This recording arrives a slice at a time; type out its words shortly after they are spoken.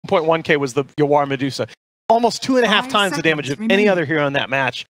1.1k was the Yawar Medusa. Almost 2.5 times the damage of any other hero in that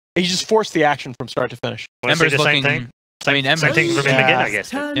match. He just forced the action from start to finish. Ember's looking... Same thing from him again, I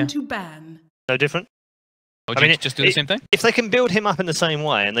guess. Turn to ban. No different? I mean, just do the same thing? If they can build him up in the same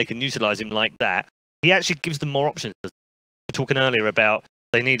way and they can utilize him like that, he actually gives them more options. We were talking earlier about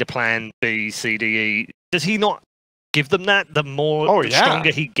they need a plan B, C, D, E. Does he not give them that? The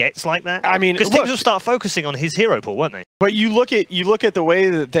stronger he gets like that? I mean, because things will start focusing on his hero pool, won't they? But you look at the way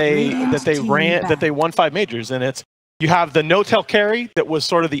that they won 5 majors, and it's you have the no-tail carry that was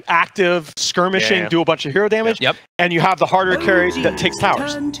sort of the active skirmishing, do a bunch of hero damage, and you have the harder carry that takes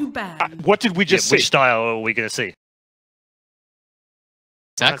towers. What did we just see? Which style are we going to see?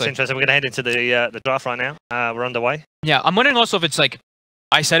 Exactly. That's interesting. We're going to head into the draft right now. We're underway. Yeah, I'm wondering also if it's like,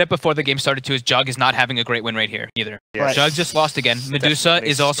 I said it before the game started too, is Jug is not having a great win rate here either. Yes. Jug just lost again. Medusa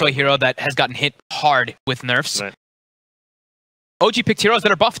is also a hero that has gotten hit hard with nerfs. Right. OG picked heroes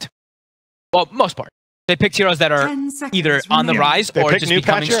that are buffed. Well, most part. They picked heroes that are either on the rise or just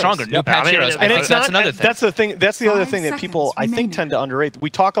becoming stronger. New patch heroes. And that's another thing. That's the thing. That's the other thing that people, I think, tend to underrate. We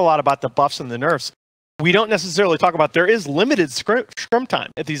talk a lot about the buffs and the nerfs. We don't necessarily talk about there is limited scrim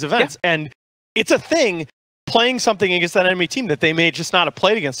time at these events, and it's a thing. Playing something against that enemy team that they may just not have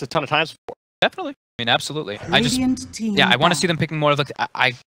played against a ton of times before. Definitely. I mean, absolutely. I want to see them picking more of like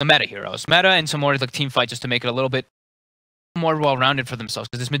the meta heroes, meta, and some more like team fight, just to make it a little bit more well-rounded for themselves.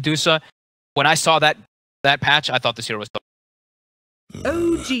 Because this Medusa, when I saw that patch, I thought this hero was dope.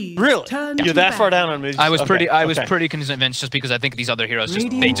 OG. Really? You're that far down on Medusa? I was pretty convinced, just because I think these other heroes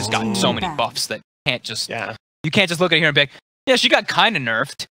they just got so many buffs that can't just you can't just look at here and be like, yeah, she got kind of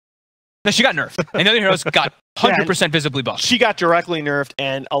nerfed. No, she got nerfed. And the other heroes got 100% visibly buffed. She got directly nerfed,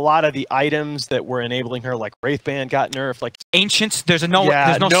 and a lot of the items that were enabling her, like Wraithband, got nerfed. Like Ancients, there's no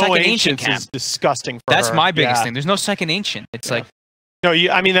second Ancient camp. Is disgusting for That's her. my biggest thing. There's no second Ancient. It's like... No,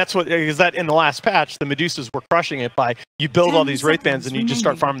 I mean, that's what... Is that in the last patch, the Medusas were crushing it by... You build all these Wraithbands, and you just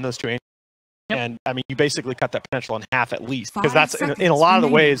start farming those 2 Ancients. And, I mean, you basically cut that potential in half at least. Because that's, in a lot of the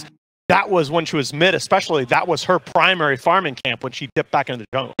ways... That was when she was mid, especially, that was her primary farming camp when she dipped back into the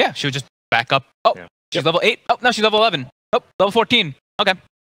jungle. Yeah, she would just back up. Oh, she's level 8. Oh, now she's level 11. Oh, level 14. Okay.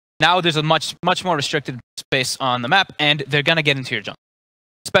 Now there's a much more restricted space on the map, and they're going to get into your jungle.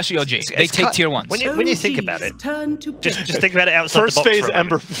 Especially OG. They take tier 1s. When you think about it, just think about it outside first the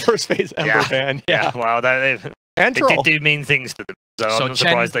box phase First phase Ember ban. Yeah. Wow, they did do mean things to them. So I'm not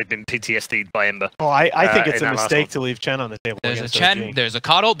surprised they've been PTSD'd by Ember. Oh, I think it's a mistake to leave Chen on the table. There's a Chen, there's a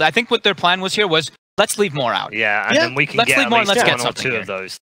Coddle. I think what their plan was here was, let's leave more out. Yeah, and then we can get at least 1 or 2 of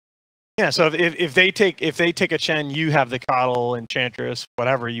those. Yeah, so if they take a Chen, you have the Coddle, Enchantress,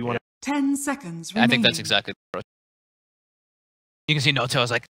 whatever you want. 10 seconds remaining. I think that's exactly the approach. You can see No-Tail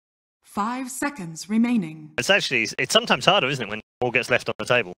is like... 5 seconds remaining. It's sometimes harder, isn't it, when all gets left on the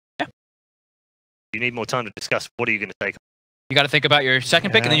table? Yeah. You need more time to discuss what are you going to take. You got to think about your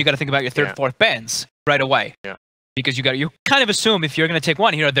second pick, and then you got to think about your third, fourth bans right away. Yeah. Because you kind of assume if you're going to take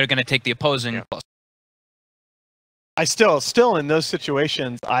one hero, they're going to take the opposing. Plus. I still in those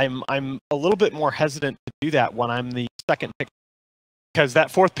situations, I'm a little bit more hesitant to do that when I'm the second pick, because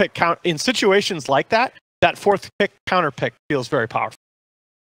that fourth pick count in situations like that fourth pick counter pick feels very powerful.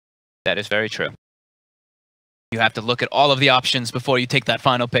 That is very true. You have to look at all of the options before you take that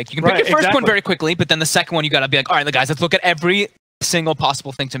final pick. You can pick your first one very quickly, but then the second one, you got to be like, all right, guys, let's look at every single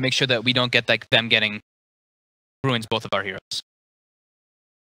possible thing to make sure that we don't get like them getting ruins both of our heroes.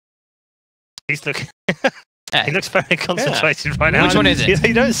 He's looking... He looks very concentrated right now. Which one is it?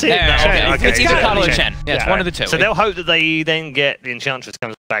 You don't see it now. Okay. It's either Coddle or Chen. Yeah, it's one of the 2. So they'll hope that they then get the Enchantress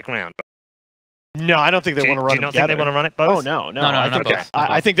comes back round. No, I don't think they want to run it. Do you not think they want to run it both? Oh, no.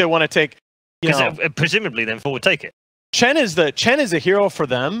 I think they want to take... Because presumably then forward take it. Chen is a hero for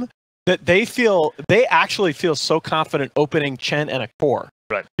them that they actually feel so confident opening Chen and a core.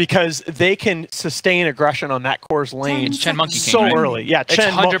 Right. Because they can sustain aggression on that core's lane. It's Chen Monkey King, so early. Yeah, it's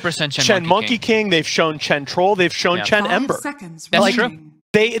 100% Chen Monkey King. They've shown Chen Troll. They've shown Chen Ember. That's true.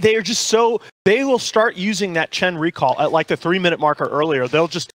 They are just so... They will start using that Chen recall at like the 3-minute marker earlier. They'll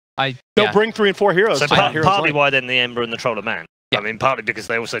just... They'll bring 3 and 4 heroes. So partly why then the Ember and the Troll are banned. Yeah. I mean, partly because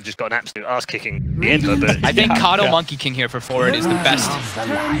they also just got an absolute ass-kicking the Ember. But I think Coddle Monkey King here for forward is the best.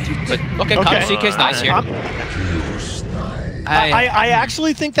 But, Coddle CK is nice here. I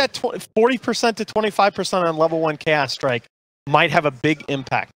actually think that 40% to 25% on level 1 Chaos Strike might have a big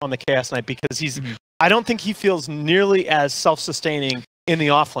impact on the Chaos Knight, because I don't think he feels nearly as self-sustaining in the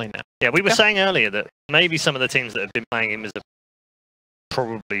offlane now. Yeah, we were saying earlier that maybe some of the teams that have been playing him as a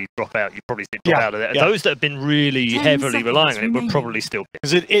probably drop out. You probably drop out of there. Yeah. Those that have been really heavily relying on it would probably still be.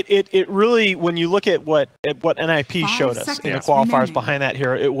 Because it really, when you look at what NIP showed us in the qualifiers behind that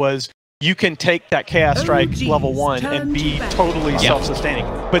here, it was you can take that Chaos Strike level 1 and be totally self-sustaining.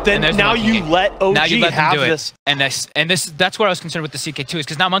 But then now you let OG have this. And that's where I was concerned with the CK2 is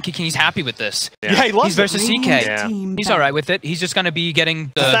because now Monkey King, he's happy with this. Yeah, he loves it. He's versus CK. Yeah. He's all right with it. He's just going to be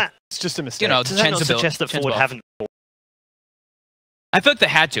getting the... It's just a mistake. You know, does that not suggest that Forward haven't... I feel like they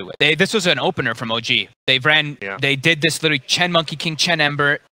had to. This was an opener from OG. They did this literally Chen Monkey King, Chen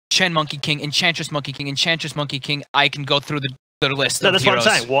Ember, Chen Monkey King, Enchantress Monkey King, Enchantress Monkey King. I can go through the list of that's heroes.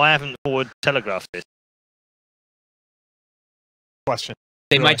 What I'm saying. Why haven't Forward telegraphed this? Question.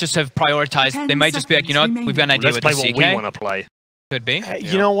 They might just have prioritized. They might just be like, you know what, we've got an idea with the CK. Let's play what we want to play. Could be.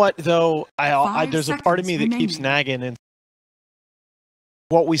 You know what, though? There's a part of me that keeps nagging. And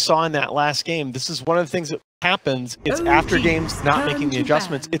what we saw in that last game, this is one of the things that happens. It's after games not making the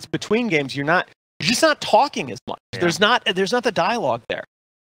adjustments. It's between games. You're just not talking as much. Yeah. There's not the dialogue there.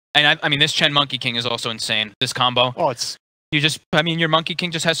 And I mean, this Chen Monkey King is also insane. This combo. Oh, it's... your Monkey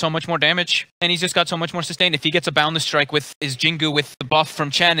King just has so much more damage, and he's just got so much more sustain. If he gets a Boundless Strike with his Jingu with the buff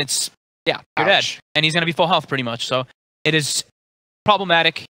from Chen, you're dead. And he's going to be full health pretty much. So it is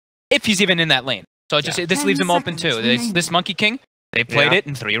problematic if he's even in that lane. So this leaves him open too. This Monkey King, they played it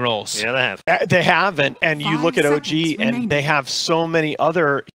in 3 roles. Yeah, they have. They have, and you look at OG, and they have so many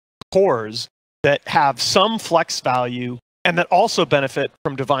other cores that have some flex value and that also benefit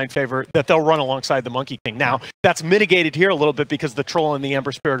from Divine Favor that they'll run alongside the Monkey King. Now, that's mitigated here a little bit because the Troll and the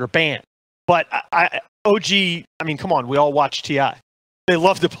Ember Spirit are banned. But OG, I mean, come on, we all watch TI. They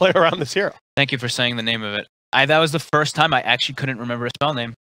love to play around this hero. Thank you for saying the name of it. That was the first time I actually couldn't remember a spell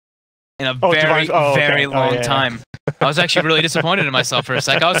name in a very long time. I was actually really disappointed in myself for a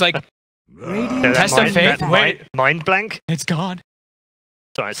sec. I was like, Test of Fate? Wait. Mind blank? It's gone.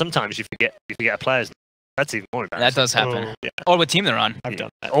 Sorry, sometimes you forget a player's name. That's even more embarrassing. That does happen. Or what team they're on. I've done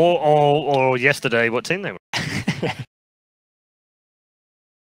that. Or yesterday, what team they were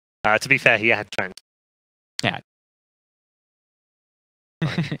on. To be fair, he had trends. Yeah.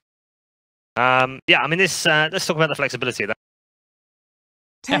 Yeah, I mean, let's talk about the flexibility of that.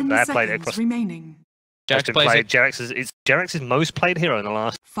 10 seconds remaining. Jerex's most played hero in the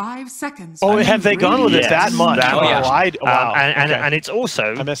last 5 seconds. Oh, have they gone with it that much? Wow. And it's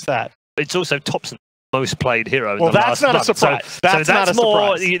also... I missed that. It's also Thompson's most played hero in the last month. Well, that's not a surprise. That's not a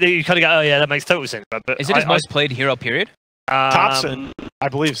more, surprise. You kind of go, oh yeah, that makes total sense. But is it his most played hero, period? Thompson, I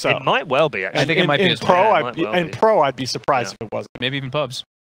believe so. It might well be, actually. I think it might be. In Pro, I'd be surprised if it wasn't. Maybe even pubs.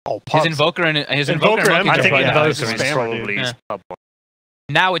 Oh, pubs. His Invoker and I think Invoker is probably his pub one.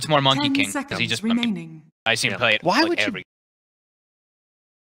 Now it's more Monkey King. He just remaining. I see him play it. Why would you?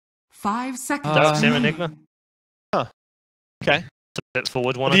 5 seconds. Dark Enigma. Huh. Okay. That's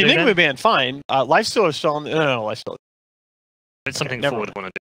Forward one. The Enigma band, fine. Lifesteal is still on. No, Lifesteal. It's something Forward want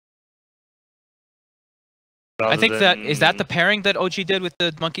to do. I think is that the pairing that OG did with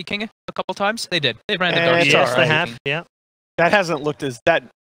the Monkey King a couple times? They did. They ran the Dark. Yes, they have. Yeah. That hasn't looked as that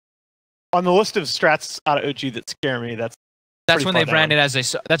on the list of strats out of OG that scare me. That's when they've ran it as a.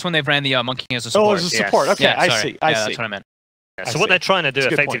 That's when they've ran the Monkey King as a support. Oh, as a support. Okay, I see. That's what I meant. So what they're trying to do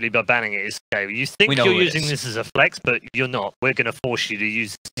effectively by banning it is, okay, you think you're using this as a flex, but you're not. We're going to force you to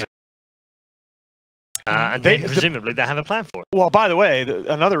use it. And then presumably they have a plan for it. Well, by the way,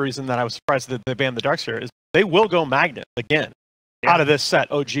 another reason that I was surprised that they banned the Darkseer is they will go Magnus again out of this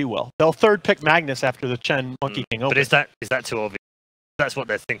set. OG will. They'll third pick Magnus after the Chen Monkey King open. But is that too obvious? That's what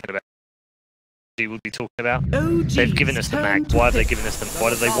they're thinking about. Would be talking about. They've given us the mag. Why have they given us them? Why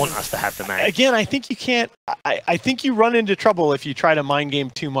do they want us to have the mag? Again, I think you can't. I think you run into trouble if you try to mind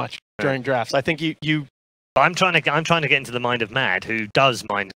game too much during drafts. I think you. I'm trying to get into the mind of Mad, who does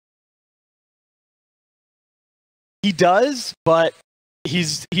mind. He does, but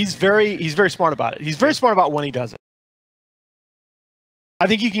he's very smart about it. He's very smart about when he does it. I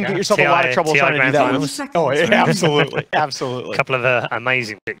think you can get yourself a lot of trouble trying to do that. Oh, absolutely, absolutely. A couple of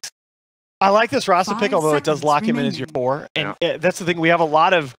amazing picks. I like this Rasa pick, although it does lock him in as your 4. And that's the thing. We have a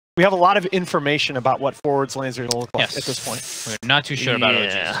lot of information about what Forward's lanes are going to look like at this point. We're not too sure about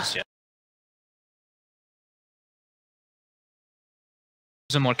OGs just yet.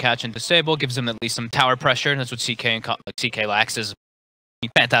 Gives him more catch and disable. Gives him at least some tower pressure. That's what CK lacks is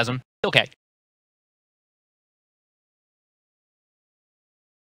Phantasm. Okay.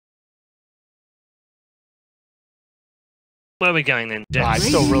 Where are we going then? I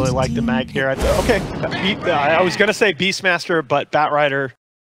still really like the mag here. Okay, I was gonna say Beastmaster, but Batrider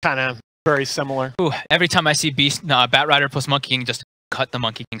kind of very similar. Ooh, every time I see Batrider plus Monkey King, just cut the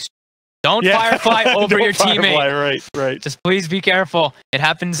Monkey King Don't Firefly over your teammate. Right. Just please be careful. It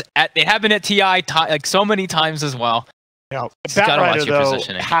happened at TI like so many times as well. Yeah, Batrider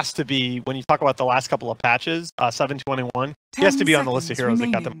though has to be, when you talk about the last couple of patches, 721, he has to be on the list of heroes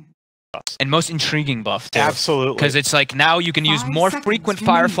that got them buffs. And most intriguing buff too. Absolutely. Because it's like now you can use more frequent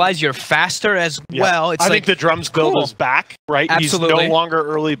Fireflies. You're faster as well. It's I think the drums build is back, right? Absolutely. He's no longer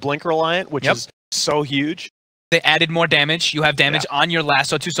early blink reliant, which is so huge. They added more damage. You have damage on your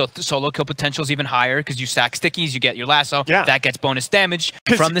lasso too, so solo kill potential is even higher because you stack stickies, you get your lasso. That gets bonus damage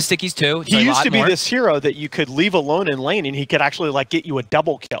from the stickies too. He used to be this hero that you could leave alone in lane and he could actually like get you a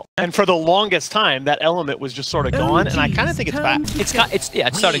double kill. And for the longest time, that element was just sort of gone. And I kind of think it's back.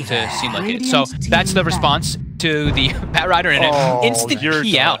 It's starting to seem like it. So that's the response to the Batrider and an instant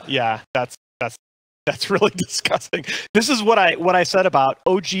PL. Yeah, that's really disgusting. This is what I said about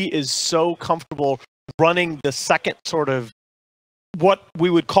OG is so comfortable running the second sort of what we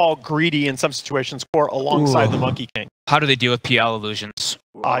would call greedy in some situations core alongside the Monkey King. How do they deal with PL illusions?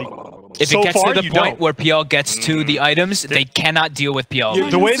 If it gets to the point where PL gets to the items, they cannot deal with PL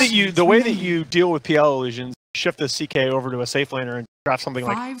illusions. The way that you deal with PL illusions, shift the CK over to a safe laner and draft something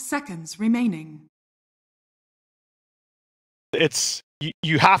like 5 seconds remaining. It's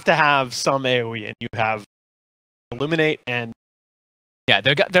you have to have some AoE and you have Illuminate and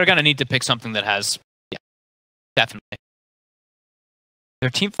they're gonna need to pick something that has definitely. Their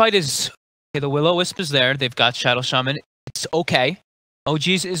team fight is the Will-O-Wisp is there. They've got Shadow Shaman. It's okay.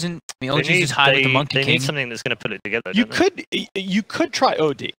 OG's isn't. I mean, OG's is high with the Monkey King. They need something that's going to put it together. You could try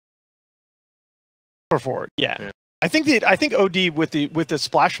OD for forward. Yeah. I think OD with the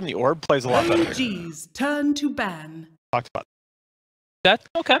splash from the orb plays a lot better. OG's turn to ban. Talked about that.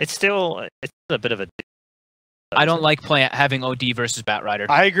 Okay. It's still a bit of a. I don't like having OD versus Batrider.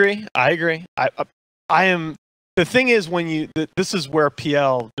 I agree. I am. The thing is, this is where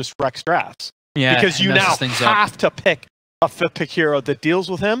PL just wrecks drafts. Yeah, because you now have to pick a fifth pick hero that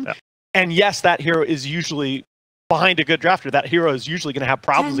deals with him. Yeah. And yes, that hero is usually behind a good drafter. That hero is usually going to have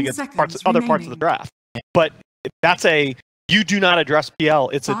problems against other parts of the draft. But that's you do not address PL.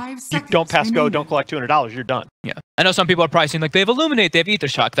 It's you don't pass go, don't collect $200. You're done. Yeah, I know some people are pricing like they have Illuminate, they have Ether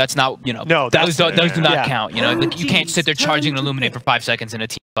Shock. That's not those do not count. Like, you can't sit there charging an Illuminate for 5 seconds in a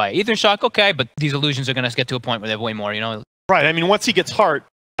team fight. Ether Shock, okay, but these illusions are going to get to a point where they have way more. Right. I mean, once he gets heart,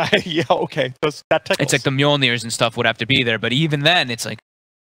 okay, that tickles. It's like the Mjolnirs and stuff would have to be there, but even then, it's like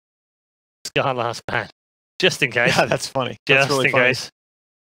Scar last man, just in case. Yeah, that's funny. Just really in case.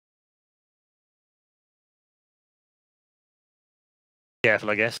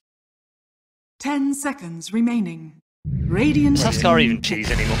 Careful, I guess. 10 seconds remaining. Radiant. Does Scar even cheese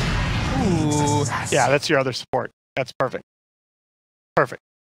anymore? Ooh. Yeah, that's your other support. That's perfect. Perfect.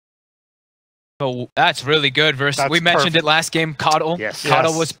 So that's really good. We mentioned it last game. Coddle. Yes.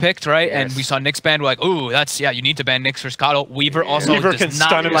 Coddle was picked, right? Yes. And we saw Nyx ban. We're like, ooh, you need to ban Nyx versus Coddle. Weaver also Weaver does can not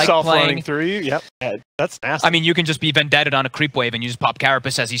stun himself like running through you. Yep. Yeah, that's nasty. I mean, you can just be vendetted on a creep wave and you just pop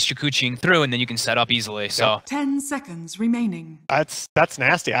Carapace as he's Shikuchiing through, and then you can set up easily. So 10 seconds remaining. That's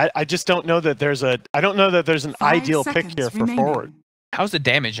nasty. I just don't know that there's an ideal pick here for forward. How's the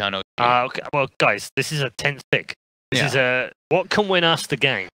damage on OG? Okay. Well, guys, this is a 10th pick. This is what can win us the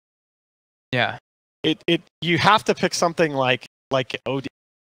game. Yeah. You have to pick something like OD.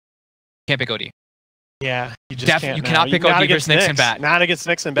 Can't pick OD. Yeah, you just can't. You cannot pick OD versus Nyx and Bat. Not against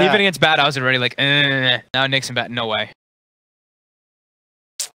Nyx and Bat. Even against Bat, I was already like, now Nyx and Bat, no way.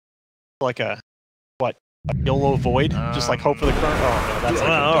 Like a YOLO void, just like hope for the current. Oh no, that's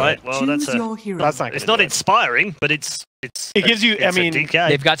all right. Well, that's not. It's not inspiring, but it gives you. I mean,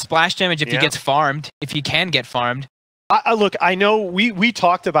 they've got splash damage if he gets farmed. If he can get farmed. Look, I know we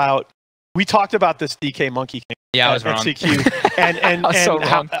talked about this DK Monkey King. Yeah, I was wrong. CQ, and so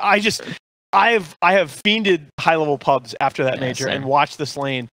wrong. I have fiended high level pubs after that major and watched this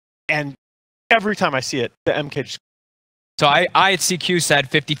lane, and every time I see it, the MK just. So I at CQ said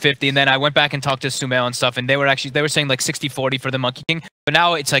 50-50, and then I went back and talked to Sumail and stuff, and they were saying like 60-40 for the Monkey King. But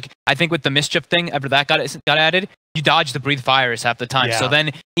now it's like, I think with the Mischief thing, after that got added, you dodge the Breathe Fires half the time. Yeah. So then,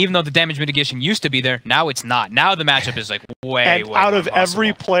 even though the damage mitigation used to be there, now it's not. Now the matchup is like way out of impossible.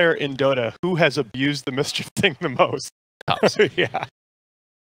 Every player in Dota, who has abused the Mischief thing the most? Yeah.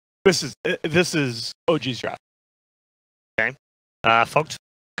 This is OG's draft. Okay. Fogged,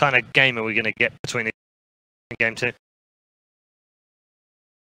 kind of game are we going to get between game 2?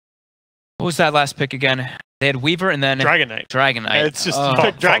 What was that last pick again? They had Weaver and then Dragon Knight. It's just you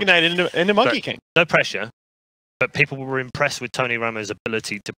pick Dragon Knight into Monkey King. No pressure, but people were impressed with Tony Romo's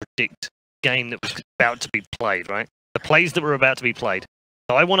ability to predict game that was about to be played, right? The plays that were about to be played.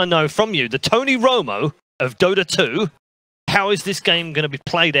 So I want to know from you, the Tony Romo of Dota 2, How is this game going to be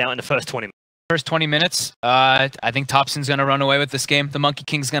played out in the first 20 minutes? First 20 minutes, I think Thompson's going to run away with this game. The Monkey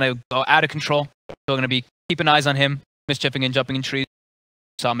King's going to go out of control. So we're going to be keeping eyes on him, mischiefing and jumping in trees.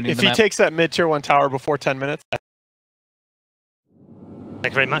 If he takes that mid tier 1 tower before 10 minutes. Thank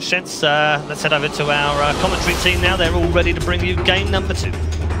you very much, gents. Let's head over to our commentary team now. They're all ready to bring you game number 2.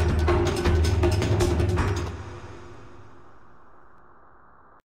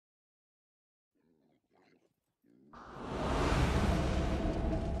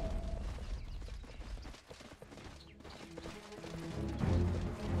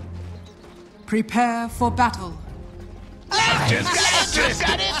 Prepare for battle. Just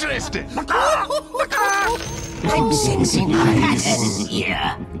got interested. I'm sensing a pattern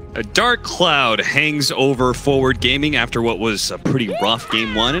here. A dark cloud hangs over Forward Gaming after what was a pretty rough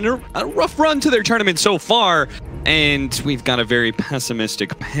game 1 and a rough run to their tournament so far. And we've got a very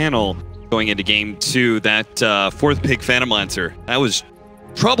pessimistic panel going into game 2. That 4th pick Phantom Lancer, that was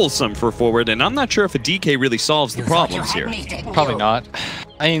troublesome for Forward, and I'm not sure if a DK really solves the problems here. Probably not.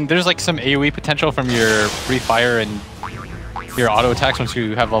 I mean, there's like some AoE potential from your free fire and your auto attacks once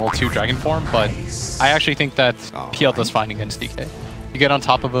you have level 2 Dragon Form, but I actually think that PL does fine against DK. You get on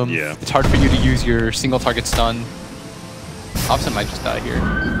top of him, it's hard for you to use your single target stun. Thompson might just die here.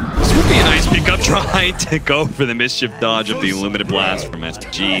 This would be a nice pickup try to go for the mischief dodge of the Illuminated Blast from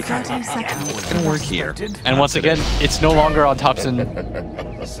SG. It's gonna work here. And once again, it's no longer on Thompson.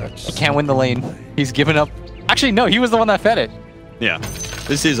 He can't win the lane. He's given up. Actually, no, he was the one that fed it. Yeah,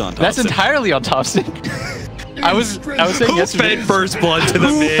 this is on Thompson. That's entirely on Thompson. I was saying yesterday. Who fed first blood to the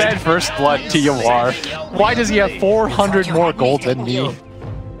mid? Who fed first blood to Yawar? Why does he have 400 more gold than me?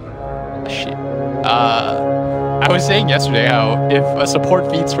 Shit. I was saying yesterday how if a support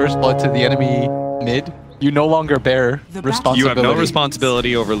feeds first blood to the enemy mid, you no longer bear responsibility. You have no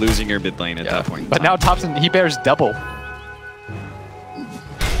responsibility over losing your mid lane at that point. But now Thompson, he bears double.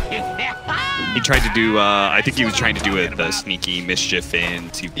 He tried to do, I think he was trying to do the sneaky mischief in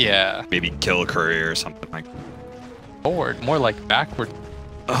to maybe kill a courier or something like that. Forward, more like backward.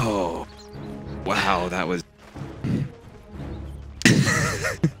 Oh, wow, that was...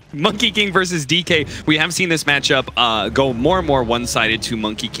 Monkey King versus DK. We have seen this matchup go more and more one-sided to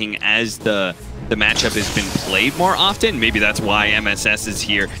Monkey King as the matchup has been played more often. Maybe that's why MSS is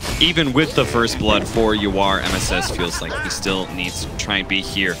here. Even with the first blood for Yawar, MSS feels like he still needs to try and be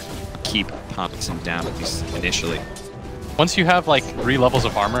here. Keep Thompson down, at least initially. Once you have like 3 levels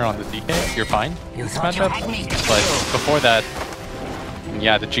of armor on the DK, you're fine in this matchup. But before that,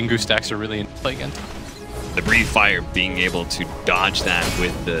 yeah, the Jingu stacks are really in play again. The Breathe Fire being able to dodge that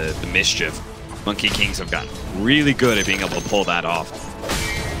with the mischief. Monkey Kings have gotten really good at being able to pull that off.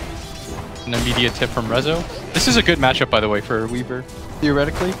 An immediate tip from Rezo. This is a good matchup, by the way, for Weaver,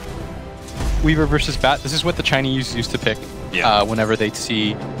 theoretically. Weaver versus Bat. This is what the Chinese used to pick whenever they'd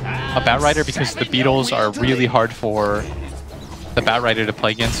see a Bat Rider, because the beetles are really hard for the Bat Rider to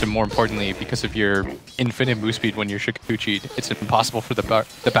play against, and more importantly, because of your infinite move speed when you're Shikakuchi'd, it's impossible for the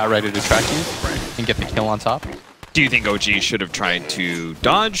Bat Rider to track you and get the kill on top. Do you think OG should have tried to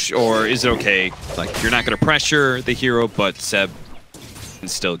dodge, or is it okay? Like, you're not going to pressure the hero, but Seb can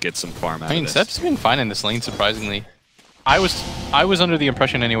still get some farm out of this. Seb's been fine in this lane, surprisingly. I was under the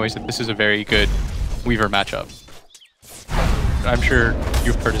impression anyways that this is a very good Weaver matchup. I'm sure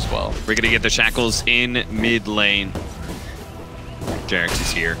you've heard as well. We're going to get the shackles in mid lane. Jarex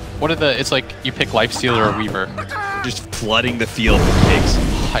is here. What are the... It's like you pick Lifestealer or Weaver. Just flooding the field with pigs.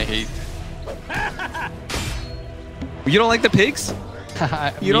 I hate... You don't like the pigs?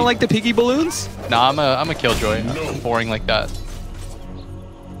 You don't like the piggy balloons? Nah, I'm a killjoy. I'm boring like that.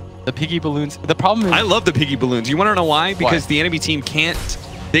 The piggy balloons... The problem is... I love the piggy balloons. You want to know why? Because the enemy team can't...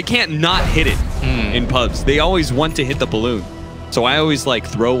 They can't not hit it in pubs. They always want to hit the balloon. So I always like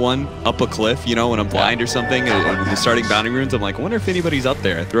throw one up a cliff, you know, when I'm blind or something, and starting bounding runes. I'm like, I wonder if anybody's up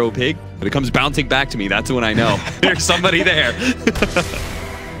there. I throw a pig, but it comes bouncing back to me. That's when I know there's somebody there.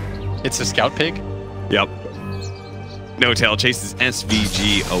 It's a scout pig? Yep. No Tail chases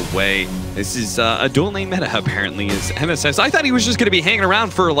SVG away. This is a dual lane meta, apparently, is MSS. I thought he was just going to be hanging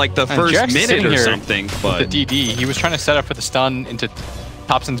around for like the first minute or something. But the DD, he was trying to set up for the stun into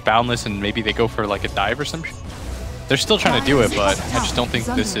Thompson's Boundless, and maybe they go for like a dive or some shit. They're still trying to do it, but I just don't think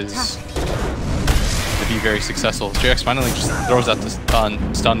this is to be very successful. JX finally just throws out the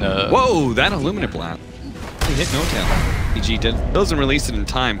stun. Whoa, that Illuminate Blast. He hit No Tail. EG doesn't release it in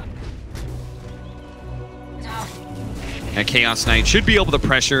time. And Chaos Knight should be able to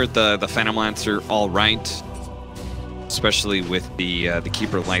pressure the Phantom Lancer all right. Especially with the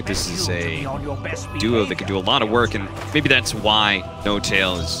Keeper Light. This is a duo that can do a lot of work, and maybe that's why No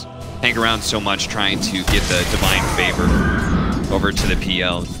Tail is hang around so much trying to get the Divine Favor over to the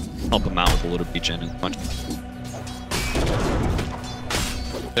PL. Help him out with a little regen and punch.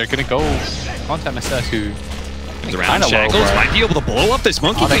 They're going to go onto MSS, who around Shackles might be able to blow up this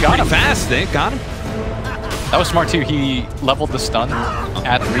Monkey King pretty fast. They got him. That was smart too. He leveled the stun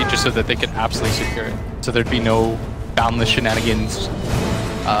at 3 just so that they could absolutely secure it. So there'd be no boundless shenanigans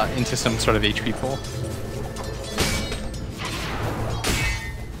into some sort of HP pull.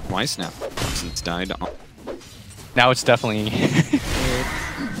 Twice now since died. Now it's definitely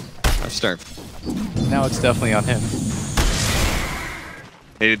Rough start. Now it's definitely on him.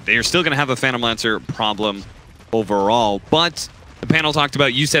 They're still going to have a Phantom Lancer problem overall, but the panel talked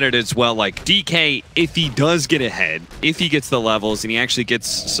about, you said it as well, like DK, if he does get ahead, if he gets the levels and he actually gets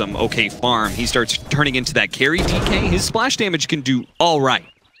some okay farm, he starts turning into that carry DK, his splash damage can do all right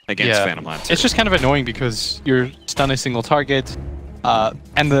against Phantom Lancer. It's just kind of annoying because you're stun a single target,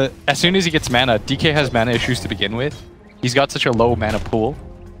 and as soon as he gets mana, DK has mana issues to begin with. He's got such a low mana pool.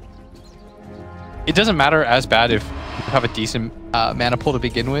 It doesn't matter as bad if you have a decent mana pool to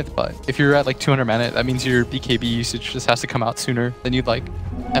begin with, but if you're at like 200 mana, that means your BKB usage just has to come out sooner than you'd like.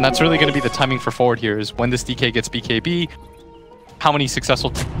 And that's really going to be the timing for forward here, is when this DK gets BKB, how many successful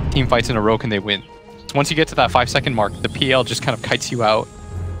team fights in a row can they win? So once you get to that 5-second mark, the PL just kind of kites you out.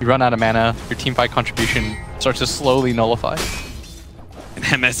 You run out of mana, your team fight contribution starts to slowly nullify.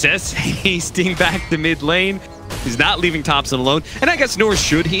 And MSS hasting back to mid lane. He's not leaving Thompson alone. And I guess nor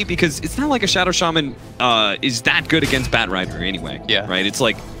should he, because it's not like a Shadow Shaman is that good against Bat Rider anyway. Yeah. Right? It's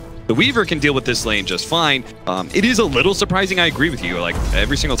like the Weaver can deal with this lane just fine. It is a little surprising, I agree with you. Like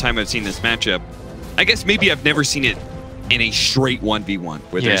every single time I've seen this matchup, I guess maybe I've never seen it in a straight 1v1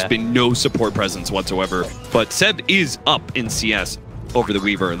 where there's been no support presence whatsoever. But Seb is up in CS over the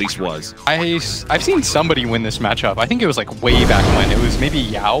Weaver, at least was. I've seen somebody win this matchup. I think it was like way back when. It was maybe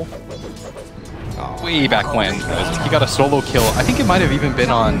Yao. Way back when. He got a solo kill. I think it might have even been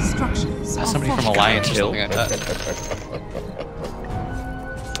on somebody from Alliance or something like that.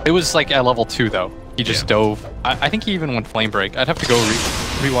 It was like at level 2 though. He just dove. I think he even went Flame Break. I'd have to go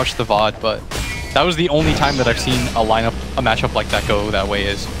rewatch the VOD, but that was the only time that I've seen a matchup like that go that way.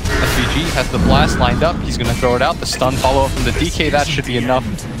 Is FWD has the blast lined up. He's going to throw it out. The stun follow up from the DK. That should be enough.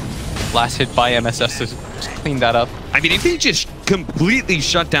 Last hit by MSS to just clean that up. I mean, if he just completely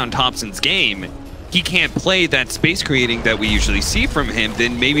shut down Thompson's game, he can't play that space creating that we usually see from him,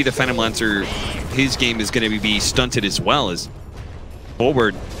 then maybe the Phantom Lancer, his game is going to be stunted as well as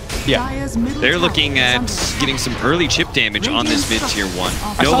forward. Yeah, they're looking at getting some early chip damage on this mid-tier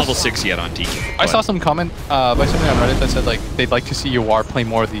 1. No level 6 yet on DK. I saw some comment by somebody on Reddit that said like they'd like to see Yawar play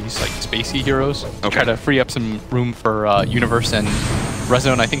more of these like spacey heroes. Try to free up some room for Universe and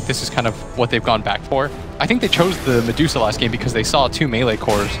Rezo, and I think this is kind of what they've gone back for. I think they chose the Medusa last game because they saw 2 melee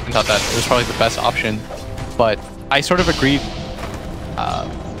cores and thought that it was probably the best option. But I sort of agreed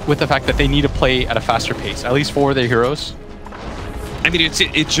with the fact that they need to play at a faster pace, at least for their heroes. I mean,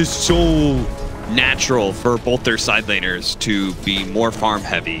 it's just so natural for both their side laners to be more farm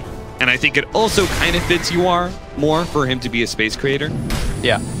heavy. And I think it also kind of fits UR more for him to be a space creator.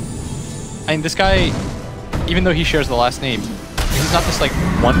 Yeah. I mean, this guy, even though he shares the last name, he's not this like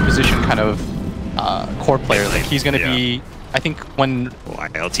one position kind of core player. Like he's going to be, I think when...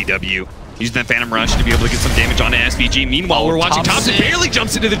 LTW. Using that Phantom Rush to be able to get some damage onto SVG. Meanwhile, we're watching Thompson barely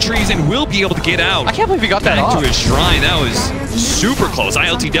jumps into the trees and will be able to get out. I can't believe he got that off. To his shrine. That was super close.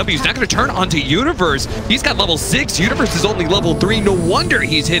 ILTW is not going to turn onto Universe. He's got level 6. Universe is only level 3. No wonder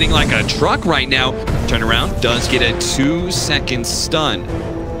he's hitting like a truck right now. Turn around. Does get a 2-second stun.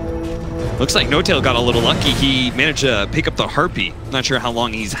 Looks like No-Tail got a little lucky. He managed to pick up the Harpy. Not sure how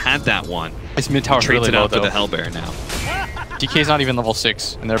long he's had that one. His mid tower's really really low, out for the Hellbear now. DK's not even level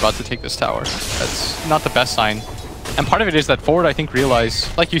 6, and they're about to take this tower. That's not the best sign. And part of it is that forward, I think,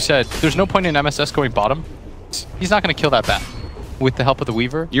 realized, like you said, there's no point in MSS going bottom. He's not going to kill that bat with the help of the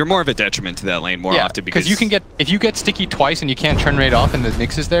Weaver. You're more of a detriment to that lane more often because you can get, if you get sticky twice and you can't turn right off and the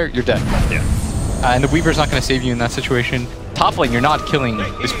Nyx is there, you're dead. Yeah. And the Weaver's not going to save you in that situation. Top lane, you're not killing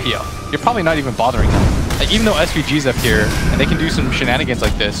this PL. You're probably not even bothering them. Like, even though SVG's up here and they can do some shenanigans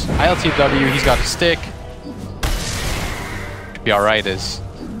like this, ILTW, he's got a stick. Be alright, is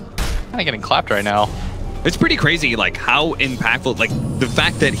kind of getting clapped right now. It's pretty crazy, like, how impactful, like, the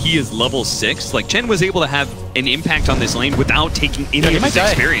fact that he is level 6, like, Chen was able to have an impact on this lane without taking any of his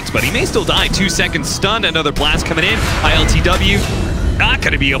experience, but he may still die. 2 seconds stun, another blast coming in. ILTW, not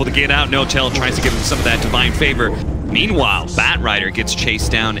going to be able to get out. No-Tail tries to give him some of that divine favor. Meanwhile, Bat Rider gets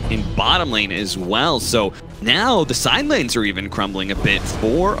chased down in bottom lane as well, so now the side lanes are even crumbling a bit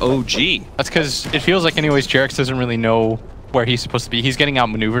for OG. That's because it feels like anyways, Jerix doesn't really know where he's supposed to be. He's getting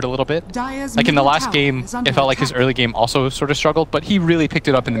outmaneuvered a little bit. Like in the last game, it felt like his early game also sort of struggled, but he really picked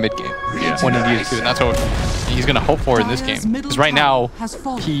it up in the mid game when he needed to, and that's what he's going to hope for in this game. Because right now,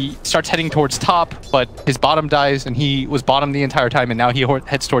 he starts heading towards top, but his bottom dies, and he was bottom the entire time, and now he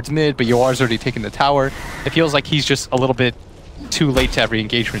heads towards mid, but Yoar's already taken the tower. It feels like he's just a little bit too late to every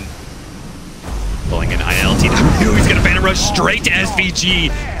engagement. Pulling in ILTW, he's gonna Phantom Rush straight to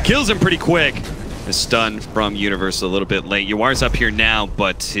SVG. Kills him pretty quick. The stun from Universe a little bit late. Yoar's up here now,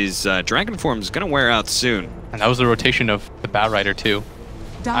 but his Dragon form is gonna wear out soon. And that was the rotation of the Bat Rider too.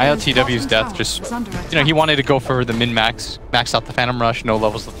 ILTW's death just, you know, he wanted to go for the min-max, max out the Phantom Rush, no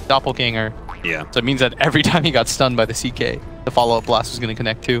levels of the Doppelganger. Yeah. So it means that every time he got stunned by the CK, the follow-up blast was gonna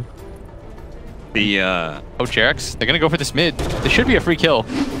connect too. The Oh, Jarex, they're gonna go for this mid. This should be a free kill.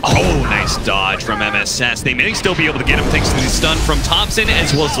 Oh, nice dodge from MSS. They may still be able to get him thanks to the stun from Thompson,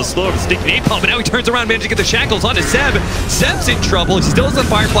 as well as the slow stick napalm, but now he turns around, managing to get the shackles onto Seb. Seb's in trouble. He still has the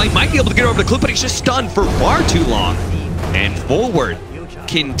Firefly, might be able to get over the cliff, but he's just stunned for far too long. And forward.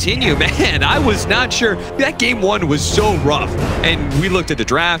 Continue, man. I was not sure. That game one was so rough. And we looked at the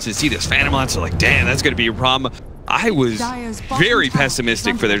drafts and see this Phantom monster, like, damn, that's going to be a problem. I was very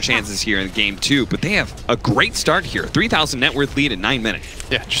pessimistic for their chances here in game two, but they have a great start here. 3,000 net worth lead in 9 minutes.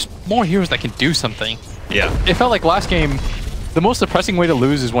 Yeah, just more heroes that can do something. Yeah. It felt like last game, the most depressing way to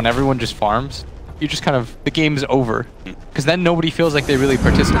lose is when everyone just farms. You just kind of, the game's over. Because then nobody feels like they really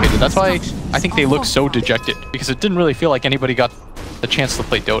participated. That's why I think they look so dejected, because it didn't really feel like anybody got the chance to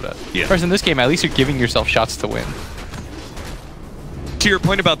play Dota. Yeah. Whereas in this game, at least you're giving yourself shots to win. To your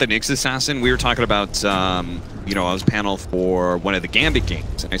point about the Nyx Assassin, we were talking about, you know, I was panel for one of the Gambit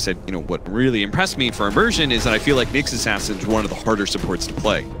games, and I said, you know, what really impressed me for Immersion is that I feel like Nyx Assassin is one of the harder supports to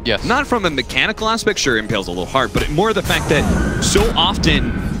play. Yes. Not from a mechanical aspect, sure, Impale's a little hard, but more the fact that so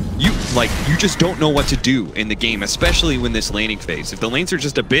often you just don't know what to do in the game, especially when this laning phase. If the lanes are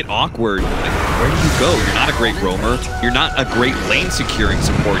just a bit awkward, like, where do you go? You're not a great roamer. You're not a great lane securing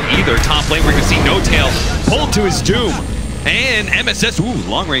support either. Top lane, we're gonna see No Tail pulled to his doom. And MSS, ooh,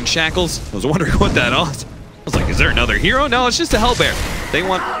 long range shackles. I was wondering what that was. I was like, is there another hero? No, it's just a Hellbear. They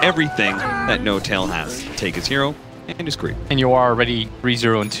want everything that No Tail has. Take his hero and his creep. And you are already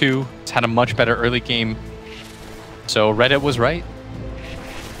 3-0-2. It's had a much better early game. So Reddit was right.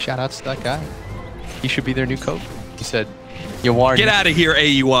 Shout outs to that guy. He should be their new coach. He said, Yoar. Get out of here,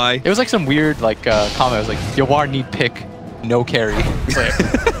 AUI. It was like some weird comment. It was like, Yoar need pick, no carry. He's like,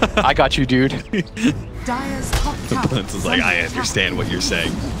 I got you, dude. Blintz is like, I understand what you're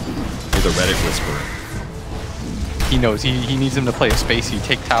saying. You're the Reddit whisperer. He knows. He needs him to play a spacey,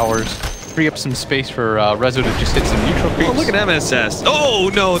 take towers, free up some space for Rezo to just hit some neutral creeps. Oh, look at MSS.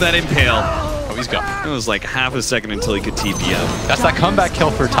 Oh, no, that Impale. Oh, he's gone. It was like half a second until he could TP out. That's that comeback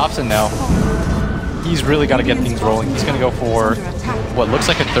kill for Thompson now. He's really got to get things rolling. He's going to go for what looks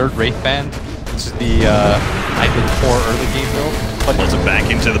like a third Wraith band. This is the Ivan 4 early game build. But pulls it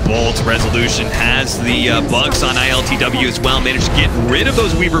back into the bolts. Resolution has the bugs on ILTW as well. Managed to get rid of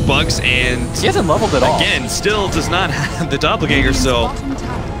those Weaver bugs, and he hasn't leveled at all. Again, still does not have the Doppelganger, so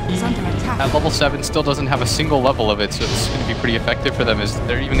at level 7 still doesn't have a single level of it, so it's going to be pretty effective for them, as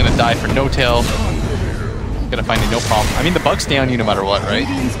they're even going to die for No Tail. Gonna find it no problem. I mean, the bugs stay on you no matter what, right?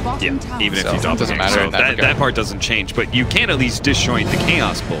 Yeah, even if you don't. It doesn't matter. So that part doesn't change, but you can at least disjoint the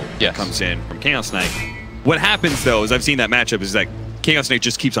Chaos Bolt that comes in from Chaos Knight. What happens though is I've seen that matchup is that Chaos Knight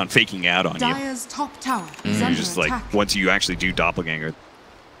just keeps on faking out on you. Top tower You're just like, once you actually do Doppelganger,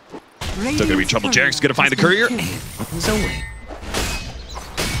 still gonna be trouble. Jarek's gonna find the courier and runs away.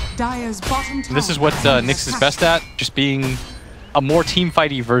 This is what Nyx is best at, just being a more team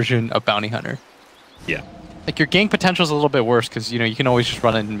fighty version of Bounty Hunter. Yeah. Like, your gank potential is a little bit worse because, you know, you can always just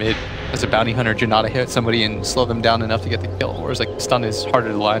run in mid as a Bounty Hunter, Janata hit somebody and slow them down enough to get the kill, whereas like stun is harder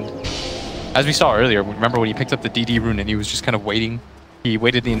to land. As we saw earlier, remember when he picked up the DD rune and he was just kind of waiting? He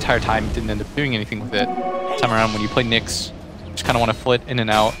waited the entire time, didn't end up doing anything with it. This time around, when you play Nyx, you just kind of want to flit in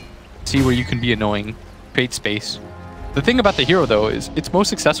and out, see where you can be annoying, create space. The thing about the hero, though, is it's most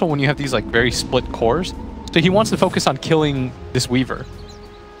successful when you have these like very split cores. So he wants to focus on killing this Weaver.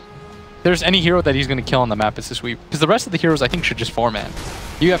 If there's any hero that he's going to kill on the map, it's this Weaver. Because the rest of the heroes, I think, should just 4-man.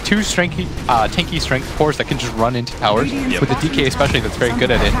 You have 2 tanky strength cores that can just run into towers, with the DK especially that's very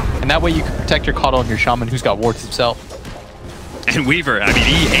good at it. And that way you can protect your Coddle and your Shaman who's got wards himself. And Weaver, I mean,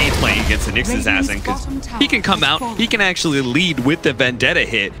 he hates playing against the Nyx Assassin because he can come out, he can actually lead with the Vendetta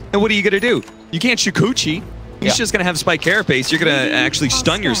hit. And what are you going to do? You can't Shukuchi. He's just going to have Spike Carapace. You're going to actually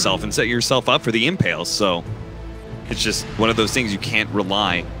stun yourself and set yourself up for the Impale. So it's just one of those things you can't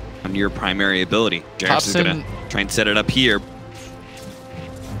rely on your primary ability. Jarex is going to try and set it up here.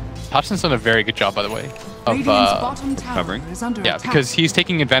 Thompson's done a very good job, by the way. covering. Yeah, because he's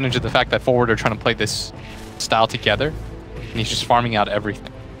taking advantage of the fact that forward are trying to play this style together, and he's just farming out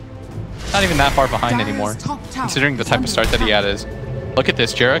everything. Not even that far behind anymore, considering the type of start that he had is. Look at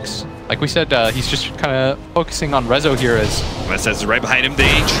this, Jerix. Like we said, he's just kind of focusing on Rezo here as... MSS is right behind him. They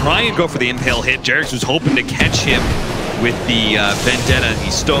try and go for the impale hit. Jerix was hoping to catch him with the Vendetta.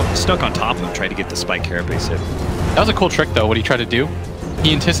 He's stuck on top of him, trying to get the Spike Carapace hit. That was a cool trick, though, what he tried to do.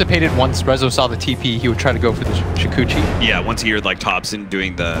 He anticipated once Rezo saw the TP, he would try to go for the Shikuchi. Yeah, once he heard like Thompson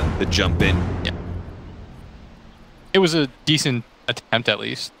doing the jump in. Yeah. It was a decent attempt, at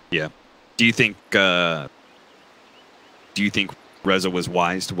least. Yeah. Do you think Rezo was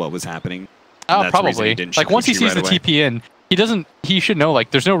wise to what was happening? Probably. Like once he sees the TP in, he should know like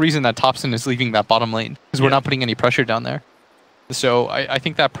there's no reason that Thompson is leaving that bottom lane because we're not putting any pressure down there. So I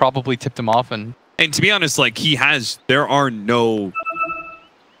think that probably tipped him off. And to be honest, like there are no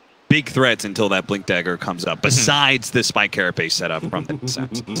big threats until that Blink Dagger comes up, besides the Spike Carapace setup from the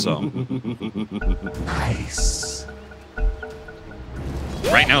set. So Nice.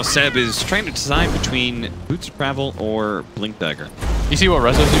 Right now, Seb is trying to decide between Boots of Travel or Blink Dagger. You see what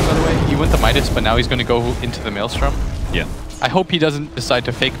Rezo's doing, by the way? He went the Midas, but now he's going to go into the Maelstrom. Yeah. I hope he doesn't decide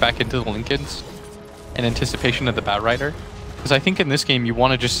to fake back into the Lincolns in anticipation of the Bat Rider. Because I think in this game, you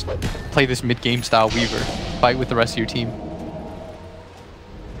want to just play this mid-game style Weaver. Fight with the rest of your team.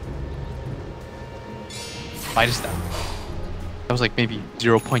 Midas down. That was like maybe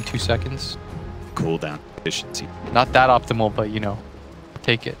 0.2 seconds. Cooldown efficiency. Not that optimal, but you know.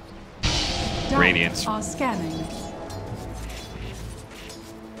 Take it. Radiance. Are scanning.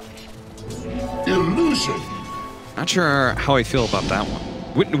 Illusion. Not sure how I feel about that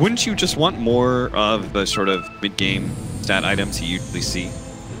one. Wouldn't you just want more of the sort of mid-game stat items you usually see?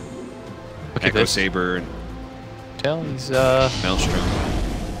 Echo Saber and He's Maelstrom.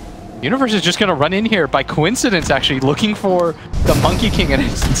 Universe is just gonna run in here by coincidence, actually looking for the Monkey King, and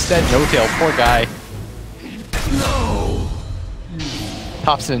it's instead No Tail. Poor guy. No.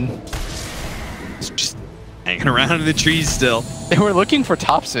 Thompson. Just hanging around in the trees still. They were looking for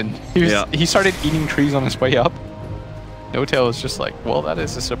Thompson. He started eating trees on his way up. No Tail was just like, well, that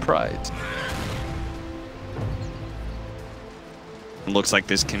is a surprise. Looks like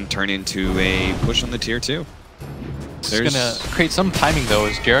this can turn into a push on the tier 2. It's gonna create some timing though,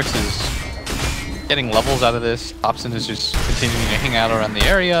 as Jerix is getting levels out of this. Thompson is just continuing to hang out around the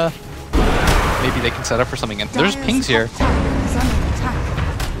area. Maybe they can set up for something. And there's pings here.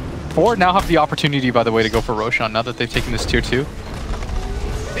 Forward now have the opportunity, by the way, to go for Roshan now that they've taken this tier 2.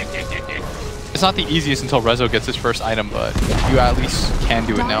 It's not the easiest until Rezo gets his first item, but you at least can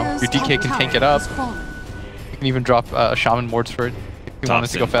do it now. Your DK can tank it up. You can even drop Shaman Wards for it if you want it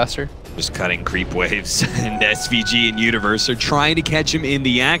to go faster. Just cutting creep waves, and SVG and Universe are trying to catch him in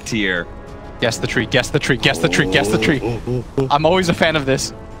the act here. Guess the tree, guess the tree, guess the tree, guess the tree. I'm always a fan of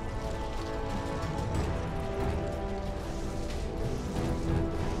this.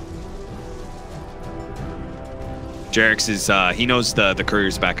 Jerix is, he knows the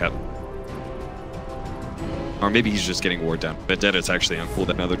courier's back up. Or maybe he's just getting ward down. Vendetta's actually on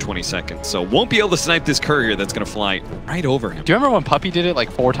cooldown another 20 seconds, so won't be able to snipe this courier that's going to fly right over him. Do you remember when Puppy did it like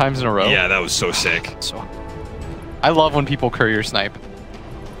 4 times in a row? Yeah, that was so sick. So, I love when people courier snipe.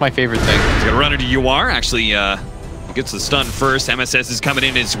 My favorite thing. He's going to run into UR. Actually, gets the stun first. MSS is coming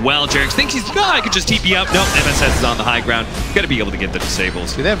in as well. Jerix thinks I could just TP up. Nope, MSS is on the high ground. Got to be able to get the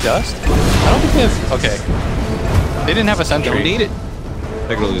disables. Do they have dust? I don't think they have... Okay. They didn't have a sentry. Don't need it.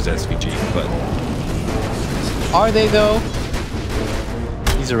 They're going to lose SVG, but... Are they, though?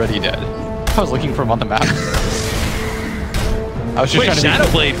 He's already dead. I was looking for him on the map. I was just trying to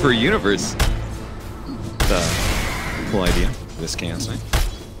Shadow Blade for Universe. Cool idea. This Chaos Knight.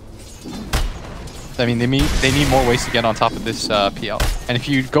 I mean, they need more ways to get on top of this PL. And if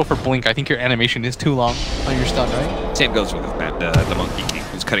you go for Blink, I think your animation is too long on your stun, right? Same goes with the Monkey King,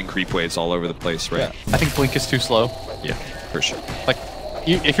 who's cutting creep waves all over the place, right? Yeah. I think Blink is too slow. Yeah, for sure. Like,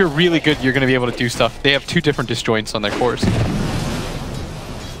 if you're really good, you're going to be able to do stuff. They have 2 different disjoints on their cores.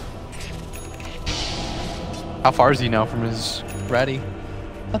 How far is he now from his ratty?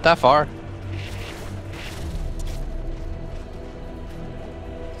 Not that far.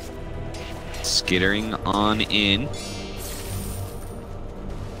 Skittering on in.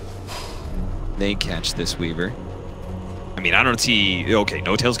 They catch this Weaver. I mean, I don't see... Okay,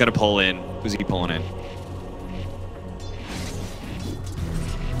 No Tail's got to pull in. Who's he pulling in?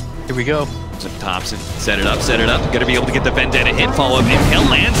 Here we go. Thompson, set it up. Gonna be able to get the Vendetta hit, follow up. Impale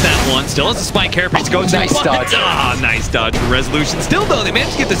lands that one. Still has a Spike Carapace go to. Nice dodge. Ah, nice dodge for Resolution. Still though, they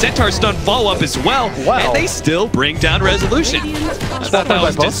managed to get the Centaur stun follow up as well. Wow. And they still bring down Resolution. I thought that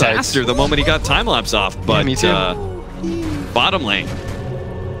was disaster the moment he got time lapse off, but me too. Bottom lane.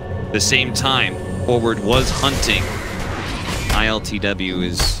 The same time, Forward was hunting. ILTW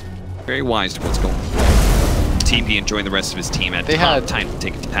is very wise to what's going on. TP enjoying the rest of his team at time to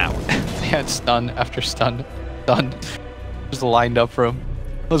take it to tower. They had stun after stun, just lined up for him.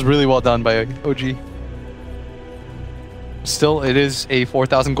 That was really well done by OG. Still, it is a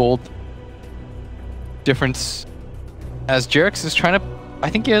 4,000 gold difference. As Jerix is trying to, I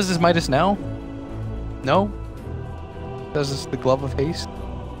think he has his Midas now. No, does this the Glove of Haste?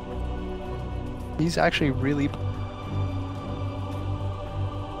 He's actually really.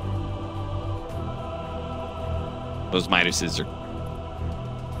 Those Midases are...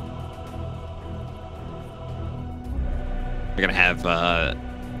 We're gonna have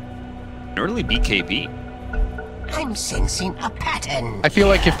an early BKB. I'm sensing a pattern. I feel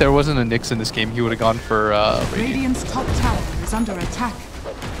like if there wasn't a Nyx in this game, he would have gone for Radiant's top tower is under attack.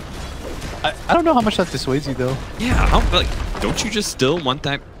 I don't know how much that dissuades you though. Yeah, don't you just still want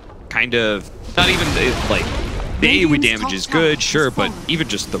that kind of... Not even, like... The AoE damage is good, sure, but even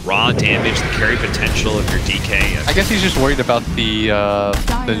just the raw damage, the carry potential of your DK. I guess he's just worried about the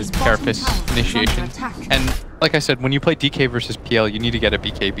Carapace initiation. And like I said, when you play DK versus PL, you need to get a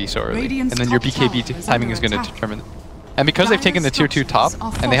BKB so early. And then your BKB timing is going to determine it. And because they've taken the tier 2 top,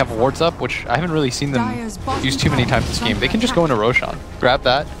 and they have wards up, which I haven't really seen them use too many times this game, they can just go into Roshan, grab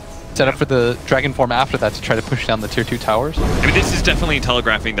that, set up for the Dragon Form after that to try to push down the tier 2 towers. I mean, this is definitely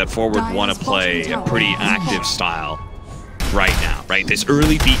telegraphing that Forward want to play a pretty active style right now, right? This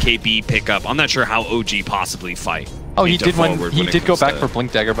early BKB pickup, I'm not sure how OG possibly fight. Oh, he did go back for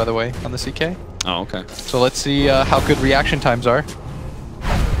Blink Dagger, by the way, on the CK. Oh, okay. So let's see how good reaction times are.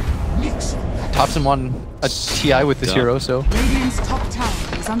 Thompson won a TI with this hero, so... Radiant's top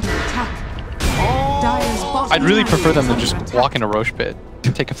tower is under attack. I'd really prefer them to just walk in a Roche pit.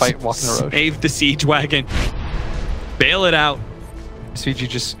 Take a fight, walk in a Roche. Save the Siege Wagon. Bail it out. SVG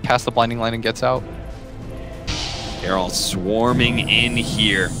just casts the Blinding Line and gets out. They're all swarming in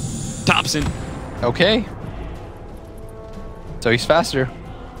here. Thompson. Okay. So he's faster.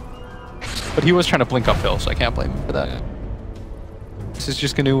 But he was trying to blink uphill, so I can't blame him for that. This is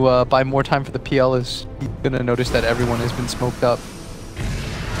just going to buy more time for the PL, as he's going to notice that everyone has been smoked up.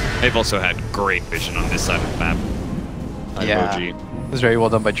 They've also had great vision on this side of the map. Yeah. It was very well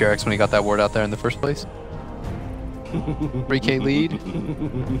done by Jerix when he got that ward out there in the first place. 3k lead.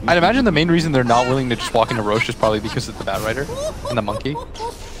 I'd imagine the main reason they're not willing to just walk into Roche is probably because of the Bat Rider and the Monkey.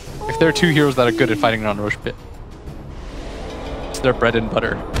 If there are two heroes that are good at fighting around Roche pit, it's their bread and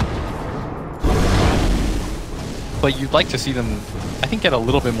butter. But you'd like to see them, I think, get a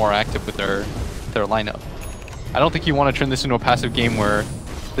little bit more active with their lineup. I don't think you want to turn this into a passive game where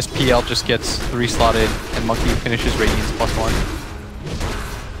this PL just gets 3-slotted and Monkey finishes Radiance +1.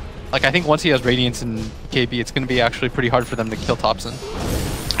 Like, I think once he has Radiance and KB, it's going to be actually pretty hard for them to kill Thompson.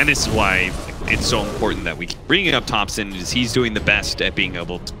 And this is why it's so important that we keep bringing up Thompson, is he's doing the best at being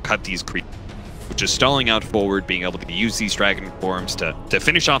able to cut these creeps, which is stalling out forward, being able to use these Dragon Forms to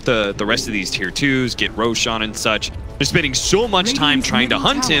finish off the rest of these tier 2s, get Roshan and such. They're spending so much time trying to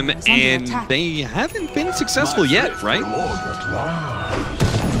hunt him, and they haven't been successful yet, right?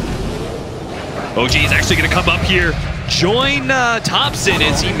 OG is actually going to come up here, join Thompson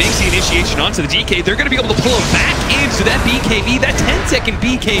as he makes the initiation onto the DK. They're going to be able to pull him back into that BKB. That 10-second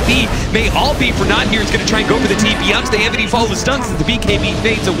BKB may all be for naught here. It's going to try and go for the TP ups. They haven't even followed the stuns as the BKB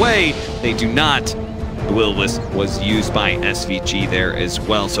fades away. They do not. The Will-O-Wisp was used by SVG there as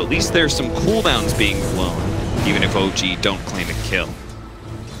well. So at least there's some cooldowns being blown, even if OG don't claim a kill.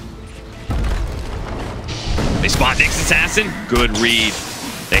 They spot Nyx Assassin. Good read.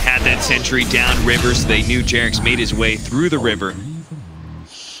 They had that sentry down river, so they knew Jerix made his way through the river.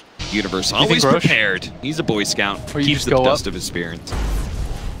 Universe always prepared. He's a Boy Scout. Keeps the dust of his spirits.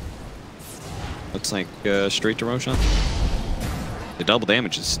 Looks like straight to Roshan. The double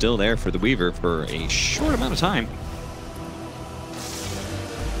damage is still there for the Weaver for a short amount of time.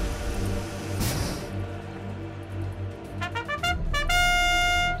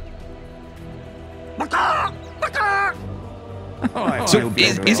 So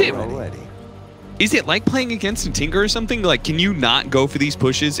is it like playing against a Tinker or something? Like, can you not go for these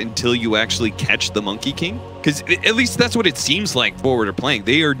pushes until you actually catch the Monkey King? Because at least that's what it seems like Forward are playing.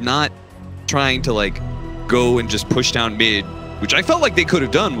 They are not trying to like go and just push down mid, which I felt like they could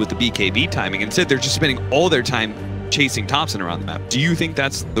have done with the BKB timing. Instead, they're just spending all their time chasing Thompson around the map. Do you think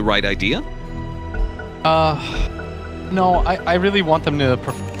that's the right idea? No, I really want them to...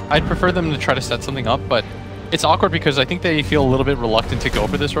 I'd prefer them to try to set something up, but it's awkward because I think they feel a little bit reluctant to go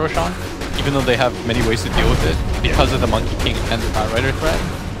for this Roshan, even though they have many ways to deal with it because of the Monkey King and the Batrider threat.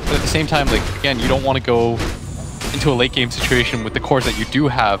 But at the same time, like, again, you don't want to go into a late game situation with the cores that you do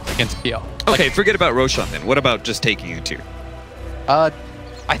have against PL. Okay, forget about Roshan then. What about just taking a tier? I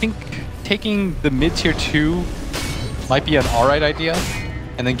think taking the mid-tier 2 might be an alright idea,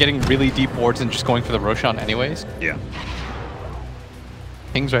 and then getting really deep wards and just going for the Roshan anyways. Yeah.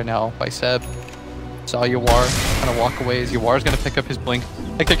 Pings right now by Seb. Saw Yawar kind of walk away as Yawar's going to pick up his Blink.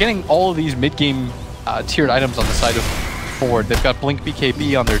 Like, they're getting all of these mid-game tiered items on the side of forward. They've got Blink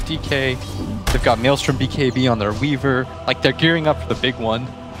BKB on their DK. They've got Maelstrom BKB on their Weaver. Like, they're gearing up for the big one.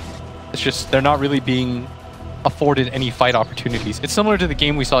 It's just they're not really being afforded any fight opportunities. It's similar to the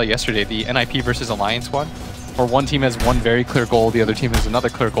game we saw yesterday, the NIP versus Alliance one, where one team has one very clear goal, the other team has another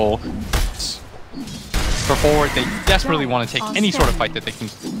clear goal. For forward, they desperately want to take any sort of fight that they can.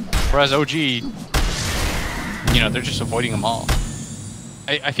 Whereas OG, you know, they're just avoiding them all.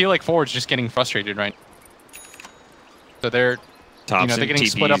 I feel like forward's just getting frustrated right now. So they're, you know, they're getting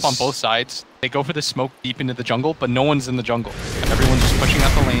split up on both sides. They go for the smoke deep into the jungle, but no one's in the jungle. Everyone's just pushing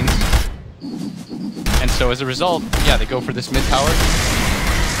out the lanes. And so as a result, yeah, they go for this mid tower.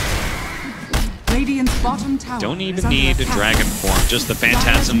 Radiant's bottom tower Don't even need a Dragon Form. Just the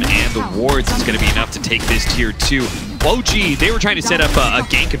Phantasm and the wards is going to be enough to take this tier 2. OG, they were trying to set up a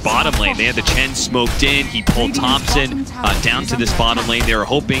gank at bottom lane. They had the Chen smoked in. He pulled Thompson down to this bottom lane. They were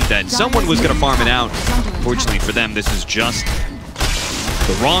hoping that someone was going to farm it out. Fortunately for them, this is just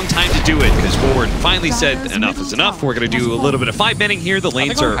the wrong time to do it, because forward finally said enough is enough. We're going to do a little bit of fight betting here. The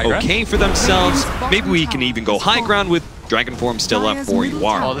lanes are okay for themselves. Maybe we can even go high ground with Dragon Form still up for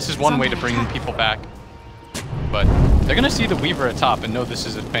Yawar. Well, this is one way to bring people back. But they're going to see the Weaver at top and know this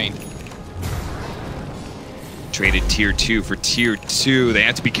is a feint. Traded tier 2 for tier 2. They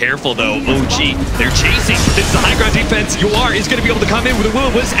have to be careful though. OG, they're chasing. This is the high ground defense. Yawar is going to be able to come in with a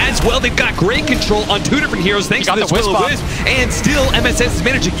Will-O-Wisp as well. They've got great control on 2 different heroes thanks to this Will-O-Wisp. And still, MSS is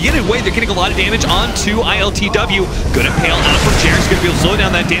managing to get it away. They're getting a lot of damage onto ILTW. Good impale out from Jarek's going to be able to slow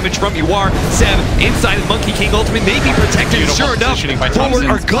down that damage from Yawar. Seb inside of Monkey King ultimate may be protected. Sure enough, forward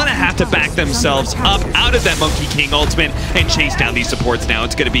are going to have to back themselves up out of that Monkey King ultimate and chase down these supports now.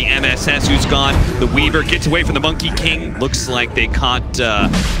 It's going to be MSS who's gone. The Weaver gets away from the Monkey King. Looks like they caught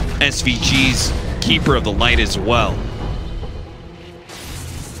SVG's Keeper of the Light as well.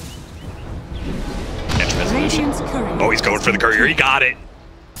 Oh, he's going for the courier. He got it.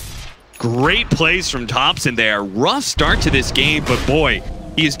 Great plays from Thompson there. Rough start to this game, but boy,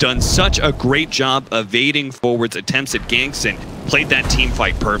 he has done such a great job evading forward's attempts at ganks and played that team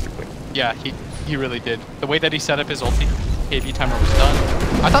fight perfectly. Yeah, he really did. The way that he set up his ulti KB timer was done.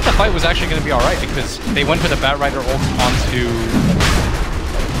 I thought the fight was actually going to be alright because they went for the Batrider ult onto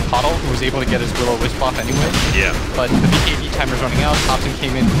Pottle, who was able to get his Will-O-Wisp off anyway. Yeah. But the BKB timer's running out. Thompson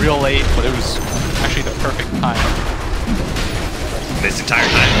came in real late, but it was actually the perfect time. This entire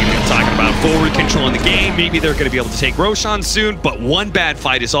time we've been talking about forward control in the game. Maybe they're going to be able to take Roshan soon, but one bad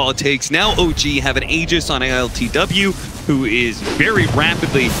fight is all it takes. Now OG have an Aegis on ILTW, who is very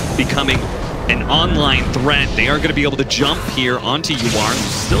rapidly becoming an online threat. They are going to be able to jump here onto Yawar, who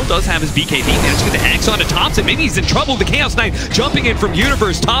still does have his BKB. Managed to get the Hex onto Thompson. Maybe he's in trouble. The Chaos Knight jumping in from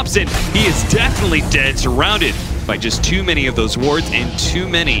Universe Thompson. He is definitely dead, surrounded by just too many of those wards and too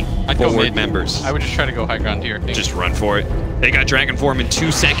many forward members. I would just try to go high ground here. Just run for it. They got Dragon Form in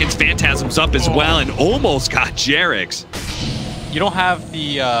 2 seconds. Phantasm's up as well and almost got Jarek's. You don't have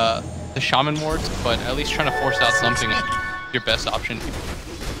the Shaman wards, but at least trying to force out something is your best option.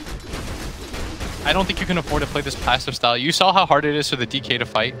 I don't think you can afford to play this passive style. You saw how hard it is for the DK to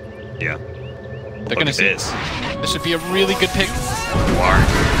fight. Yeah. They're going to see this. This would be a really good pick. Yawar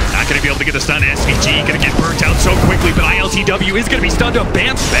not going to be able to get the stun. SVG going to get burnt out so quickly, but ILTW is going to be stunned up.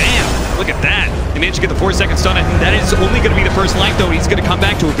 Bam, bam. Look at that. He managed to get the 4-second stun. That is only going to be the first life, though. He's going to come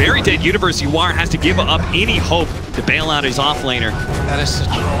back to a very dead Universe. Yawar has to give up any hope to bail out his offlaner. That is such...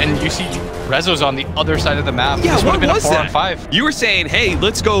 And you see Rezo's on the other side of the map. Yeah, this would have been a 4 on 5. You were saying, hey,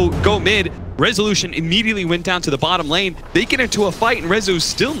 let's go mid. Resolution immediately went down to the bottom lane. They get into a fight, and Rezo's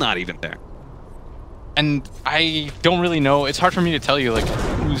still not even there. And I don't really know. It's hard for me to tell you like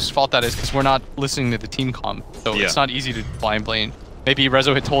whose fault that is because we're not listening to the team comm. So it's not easy to blind blame. Maybe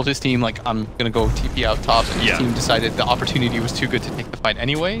Rezo had told his team like I'm gonna go TP out top, and his team decided the opportunity was too good to take the fight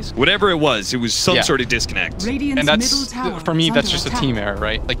anyways. Whatever it was some sort of disconnect. And that's for me. That's just a team error,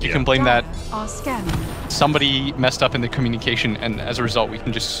 right? Like you can blame that. Somebody messed up in the communication, and as a result, we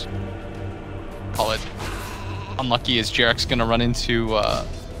can just call it unlucky as Jarek's gonna run into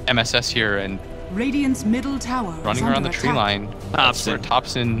MSS here and Radiant's middle tower is Running under around the tree attack. line. That's where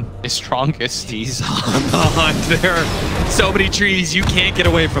Thompson is strongest. He's on the hunt. There are so many trees, you can't get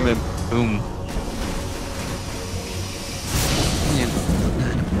away from him. Boom.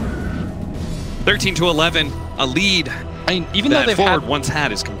 13-11, a lead. I mean, even though that they've forward had, once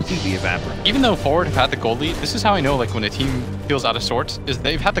had is completely evaporated. even though forward have had the gold lead, this is how I know like when a team feels out of sorts, is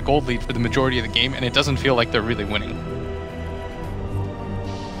they've had the gold lead for the majority of the game and it doesn't feel like they're really winning.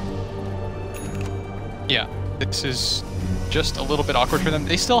 Yeah, this is just a little bit awkward for them.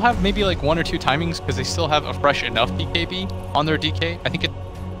 They still have maybe like 1 or 2 timings because they still have a fresh enough BKB on their DK. I think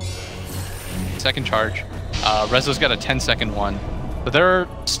second charge. Rezo's got a 10-second one. But there are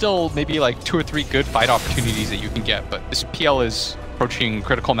still maybe like 2 or 3 good fight opportunities that you can get, but this PL is approaching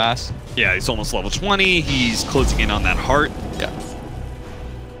critical mass. Yeah, he's almost level 20. He's closing in on that heart. Yeah.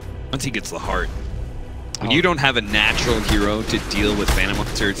 Once he gets the heart. When you don't have a natural hero to deal with Phantom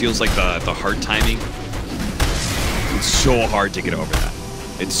Monster, it feels like the heart timing. It's so hard to get over that.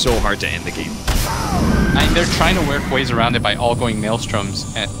 It's so hard to end the game. I mean, they're trying to work ways around it by all going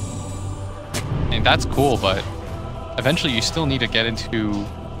Maelstroms, and that's cool, but eventually you still need to get into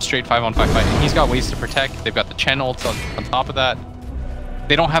straight 5-on-5 fight. And he's got ways to protect. They've got the Chen ult on top of that.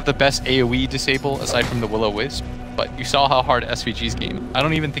 They don't have the best AoE disable aside from the Will-O-Wisp, but you saw how hard SVG's game. I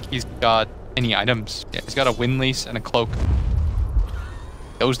don't even think he's got any items. Yeah, he's got a Windlace and a Cloak.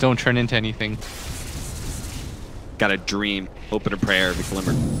 Those don't turn into anything. Got a dream, hope and a prayer, the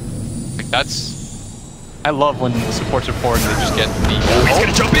glimmer. Like that's... I love when the supports are forward and they just get the... Oh, he's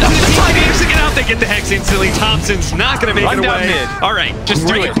gonna jump into the time games to get out. They get the Hex instantly. Thompson's not gonna make it away. Mid. All right, Just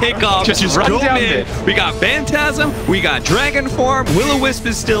do great it. pickoff. Just run go down mid. We got Phantasm. We got Dragon Form. Will-O-Wisp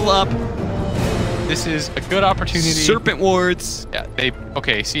is still up. This is a good opportunity. Serpent Wards. Yeah,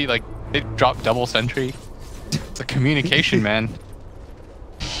 okay, see, like, they dropped double sentry. It's a communication, man.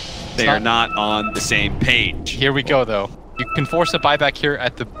 They are not on the same page. Here we go, though. You can force a buyback here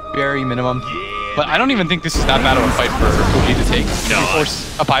at the very minimum. But I don't even think this is that bad of a fight for OG to take. No. You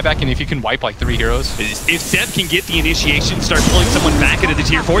force a buyback, and if you can wipe like 3 heroes. If Seb can get the initiation, start pulling someone back into the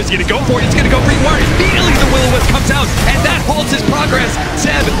tier 4, he's gonna go for it. He's gonna go for it. Immediately the Will-O-Wisp comes out, and that halts his progress.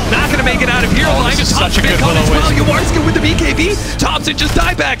 Seb not gonna make it out of hero line. This is such a good as well. Will-O-Wisp. Yawarska with the BKB. Thompson just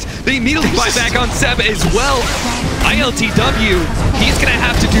diebacks. They immediately buy back on Seb as well. ILTW, he's gonna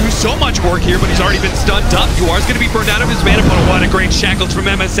have to do so much work here, but he's already been stunned up. Yawar's gonna be burned out of his mana, but what a great shackles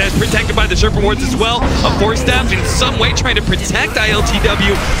from MSS, protected by the Serpent Wards as well. A Force Staff in some way trying to protect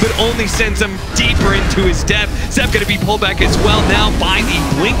ILTW, but only sends him deeper into his death. Seb gonna be pulled back as well now by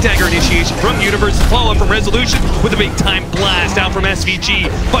the Blink Dagger initiation from Universe. Follow-up from Resolution with a big time blast out from SVG.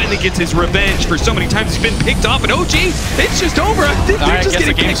 Finally gets his revenge for so many times he's been picked off, and OG, it's just over. I think they're just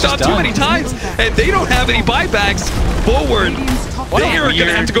getting picked off too many times, and they don't have any buybacks forward. They are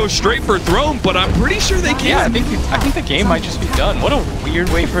gonna have to go straight for throne, but I'm pretty sure they can. Yeah, I think the game might just be done. What a weird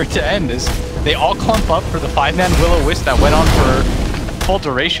way for it to end is they all clump up for the 5-man Will-O-Wisp that went on for full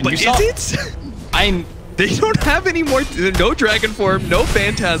duration. But is it? They don't have any more, no Dragon Form, no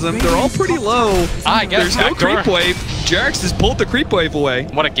Phantasm. They're all pretty low. I guess there's no creep wave. Jarex has pulled the creep wave away.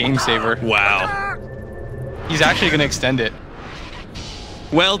 What a game saver. Wow. He's actually going to extend it.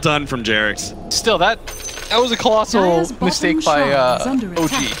 Well done from Jarex. Still, that was a colossal mistake by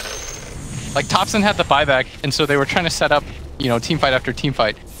OG. Like, Thompson had the buyback, and so they were trying to set up, you know, team fight after team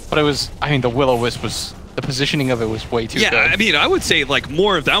fight. But it was, I mean, the Will-O-Wisp was, the positioning of it was way too good. Yeah, I mean, I would say, like,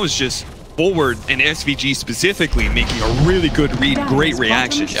 more of that was just forward and SVG specifically making a really good read, great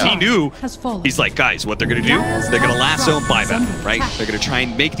reaction. Yeah. He knew, he's like, guys, what they're going to do, they're going to lasso and buyback, right? They're going to try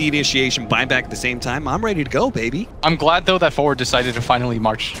and make the initiation, buyback at the same time. I'm ready to go, baby. I'm glad, though, that forward decided to finally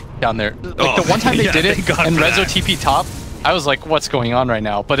march down there. Like, the one time they did it, and Rezo TP top, I was like, what's going on right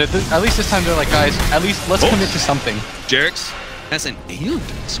now? But at least this time they're like, guys, at least let's commit to something. Jarex has an alien.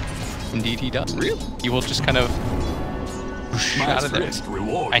 Indeed he does. Really? He will just kind of out of there.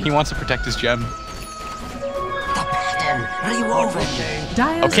 And he wants to protect his gem.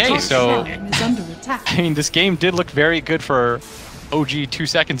 Okay, so I mean, this game did look very good for OG 2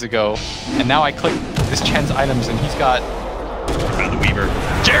 seconds ago, and now I click this Chen's items, and he's got the Weaver.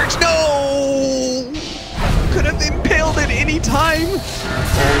 Jarex, no! Could have impaled at any time.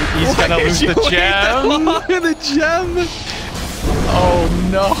 Oh, he's gonna lose the gem. The gem. Oh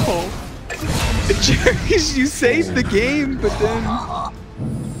no! Jarex, you saved the game, but then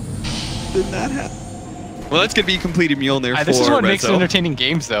did not happen. Well, that's gonna be completed Mjolnir for This is what Rezo. makes entertaining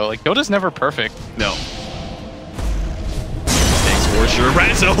games, though. Like, Dota's never perfect. No. Thanks for sure.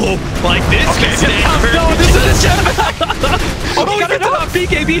 Rezo, like this. Okay, no, this is a gem. Oh, he got it off.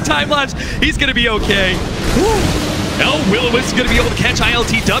 BKB time launch. He's gonna be okay. Woo. No, Will-O-Wisp is going to be able to catch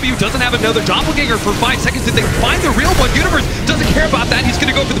ILTW. Doesn't have another doppelganger for 5 seconds. Did they find the real one? Universe doesn't care about that. He's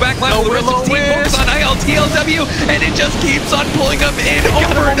going to go for the back line. The rest of the team focus on ILTLW, and it just keeps on pulling him in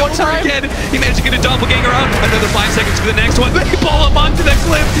over and over again. He managed to get a doppelganger out. Another 5 seconds for the next one. They pull him onto the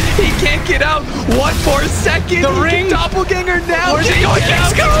cliff. He can't get out. 1 more second. The ring. Doppelganger now. Where's he going?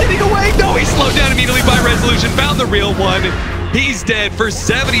 He's getting away. No, he's slowed down immediately by Resolution. Found the real one. He's dead for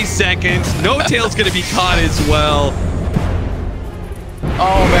 70 seconds. No Tail's going to be caught as well.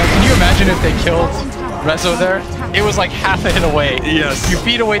 Oh man, can you imagine if they killed Rezo there? It was like half a hit away. Yes. You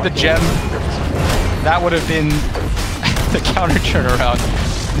beat away the gem. That would have been the counter turnaround.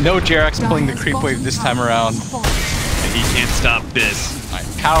 No Jerax pulling the creep wave this time around. And he can't stop this.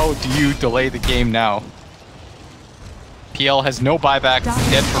 How do you delay the game now? PL has no buyback,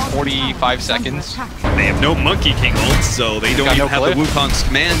 dead for 45 seconds. They have no Monkey King ult, so they don't even have the Wukong's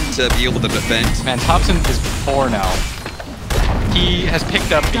command to be able to defend. Man, Thompson is 4 now. He has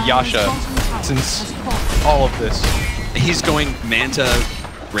picked up the Yasha since all of this. He's going Manta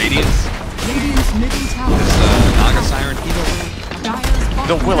Radiance. This Naga Siren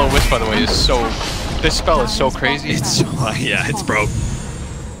The Will-O-Wisp, by the way, is so... This spell is so crazy. It's yeah, it's broke.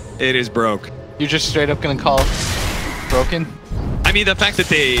 It is broke. You're just straight up gonna call it broken? I mean, the fact that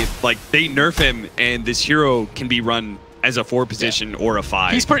they nerf him and this hero can be run as a 4 position or a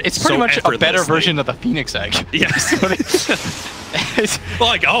 5. It's pretty much a better version of the Phoenix Egg. Yes. It's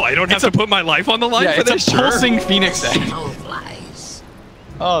like, oh, I don't have to put my life on the line for this? It's a pulsing Phoenix Egg.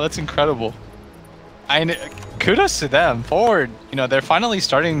 Oh, that's incredible. Kudos to them. Forward, you know, they're finally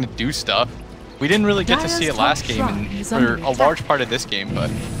starting to do stuff. We didn't really get to see it last game and for a large part of this game, but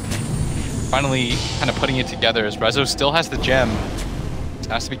finally kind of putting it together as Rezo still has the gem. He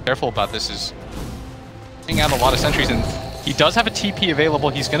has to be careful about this. Is taking out a lot of sentries, and he does have a TP available.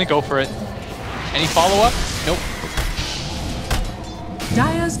 He's going to go for it. Any follow-up? Nope.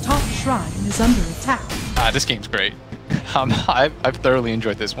 Dire's top shrine is under attack. This game's great. I've thoroughly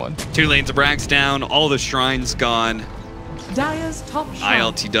enjoyed this one. 2 lanes of Brax down, all the shrines gone. Dire's top shrine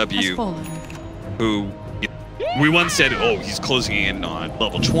ILTW, who we once said, oh, he's closing in on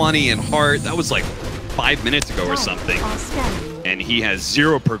level 20 and Heart. That was like 5 minutes ago or something. And he has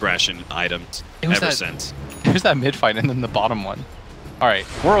 0 progression items ever since. Here's that mid fight and then the bottom one. All right,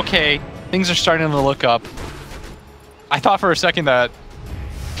 we're okay. Things are starting to look up. I thought for a second that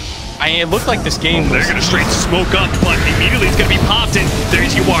it looked like this game was... They're going to straight smoke up, but immediately it's going to be popped, and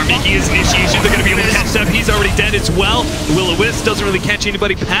there's UR making his initiation. They're going to be able to catch up. He's already dead as well. Will-O-Wisp doesn't really catch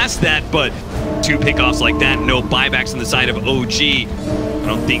anybody past that, but 2 pickoffs like that, no buybacks on the side of OG. I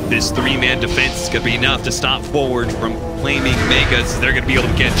don't think this 3-man defense is going to be enough to stop forward from claiming Megas. They're going to be able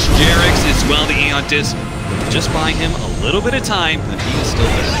to get Jerax as well, the Aeon Disc. Just buying him a little bit of time, and he is still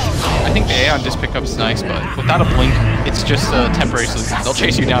there. I think the Aeon Disc pickup is nice, but without a blink, it's just a temporary solution. They'll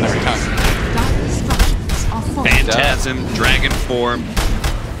chase you down every time. Phantasm, Dragon Form.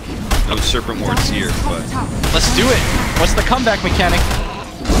 No Serpent Wards here, but... Let's do it! What's the comeback mechanic?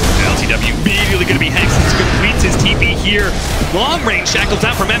 LTW immediately going to be Hexens, completes his TP here. Long range shackles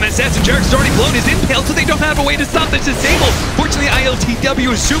out from MSS, and Jerax has already blown his impale, so they don't have a way to stop this disable. Fortunately,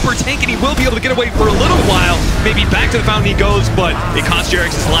 ILTW is super tank, and he will be able to get away for a little while. Maybe back to the fountain he goes, but it costs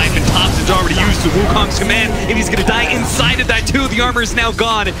Jerax his life, and Thompson's already used the Wukong's command, and he's going to die inside of that too. The armor is now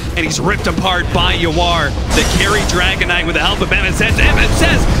gone, and he's ripped apart by Yawar. The carry Dragon Knight with the help of MSS.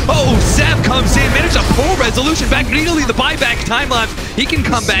 MSS, oh, Sev comes in, managed to pull Resolution back. Immediately the buyback time-lapse, he can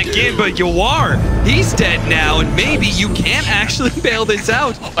come back in, but Yawar, he's dead now, and maybe you can't actually bail this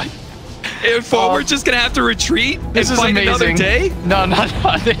out. If we're just gonna have to retreat and fight another day? No.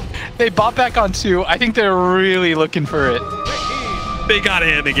 They bought back on 2. I think they're really looking for it. They gotta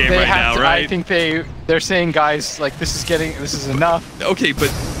end the game right now, right? I think they're saying, guys, like this is enough. Okay,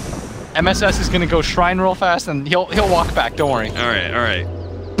 but MSS is gonna go shrine real fast, and he'll walk back. Don't worry. All right.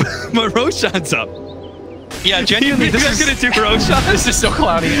 But Roshan's up. Yeah, genuinely, this is gonna do Roshan. This is so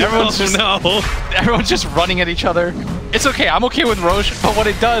clowny. Everyone's just running at each other. It's okay. I'm okay with Roche, but what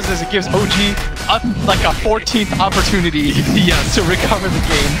it does is it gives OG like a 14th opportunity to recover the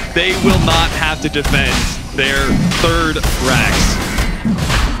game. They will not have to defend their 3rd Rax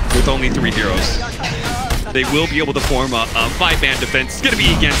with only 3 heroes. They will be able to form a 5-man defense. It's gonna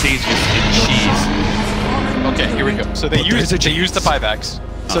be against Aegis and Cheese. Okay, here we go. So they use the buybacks.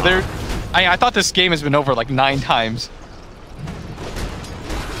 So they're. I thought this game has been over like 9 times.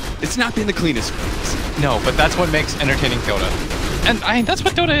 It's not been the cleanest. No, but that's what makes entertaining Dota. And that's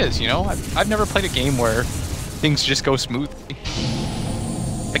what Dota is, you know? I've never played a game where things just go smoothly.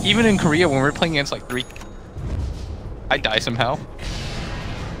 Like even in Korea when we were playing against like 3, I die somehow.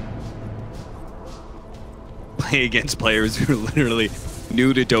 play against players who are literally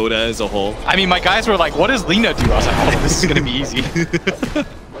new to Dota as a whole. I mean, my guys were like, what does Lina do? I was like, oh, this is going to be easy.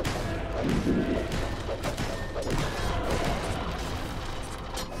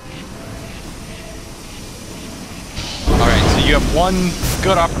 All right, so you have one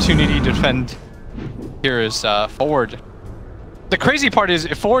good opportunity to defend. Here is Forward. The crazy part is,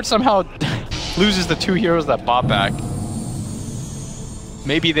 if Forward somehow loses the 2 heroes that bought back,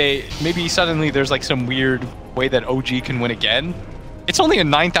 maybe suddenly there's like some weird way that OG can win again. It's only a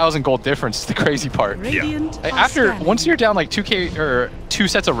 9,000 gold difference. The crazy part. Once you're down like 2k or 2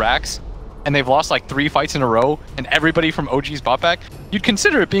 sets of racks, and they've lost like 3 fights in a row, and everybody from OG's bought back, you'd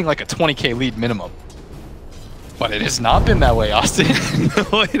consider it being like a 20k lead minimum. But it has not been that way, Austin.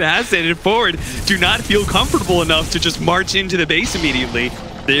 No, it hasn't. And Forward do not feel comfortable enough to just march into the base immediately.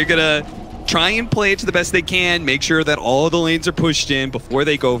 They're gonna try and play it to the best they can, make sure that all the lanes are pushed in before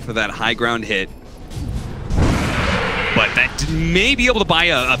they go for that high ground hit. But that may be able to buy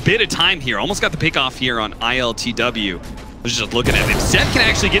a bit of time here. Almost got the pick off here on ILTW. Let's just look at it. If Seth can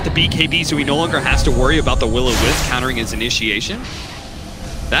actually get the BKB so he no longer has to worry about the Will-O-Wisp countering his initiation,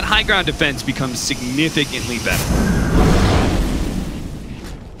 that high ground defense becomes significantly better.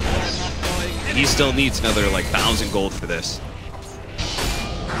 He still needs another like 1,000 gold for this.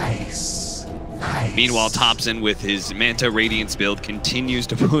 Nice. Meanwhile, Thompson with his Manta Radiance build continues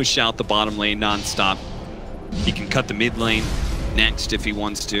to push out the bottom lane non-stop. He can cut the mid lane next if he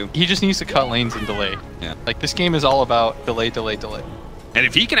wants to. He just needs to cut lanes and delay. Yeah. Like, this game is all about delay, delay, delay. And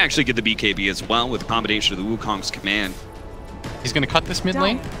if he can actually get the BKB as well with a combination of the Wukong's command. He's going to cut this mid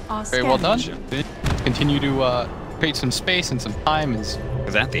lane. Very well done. Continue to create some space and some time.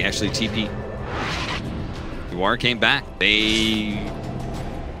 For that, they actually TP. Yuar came back.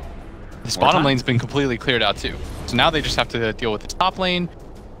 This bottom lane's been completely cleared out too. So now they just have to deal with the top lane.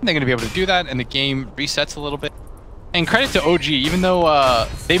 And they're going to be able to do that, and the game resets a little bit. And credit to OG, even though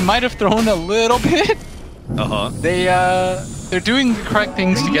they might have thrown a little bit. They're doing the correct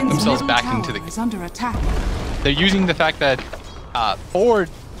things to get themselves back into the game. They're using the fact that Forward,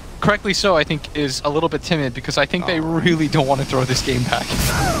 correctly so, I think, is a little bit timid because I think they really don't want to throw this game back.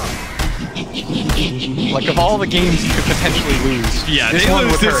 Like, of all the games you could potentially lose, yeah, they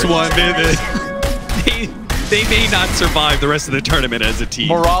lose this one. They may not survive the rest of the tournament as a team.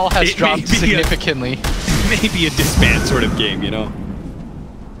 Morale has dropped significantly. Maybe a disband sort of game, you know?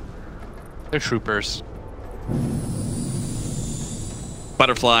 They're troopers.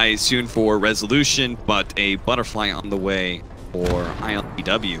 Butterfly soon for resolution, but a butterfly on the way for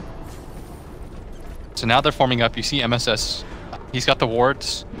ILTW. So now they're forming up. You see MSS. He's got the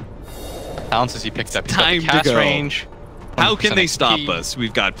wards. Balances he picked up. He's got the cast range. How can they stop us?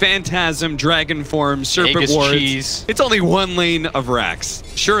 We've got Phantasm, Dragon Form, Serpent Aegis Wards. Cheese. It's only one lane of racks.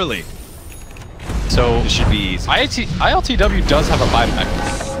 Surely. So this should be easy. ILTW does have a buyback,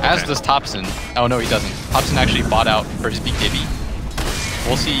 as does Thompson. Oh no, he doesn't. Thompson actually bought out for his BKB.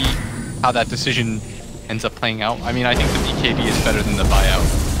 We'll see how that decision ends up playing out. I mean, I think the BKB is better than the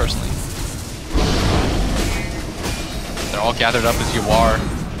buyout, personally. They're all gathered up as you are.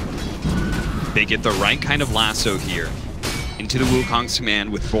 They get the right kind of lasso here into the Wukong's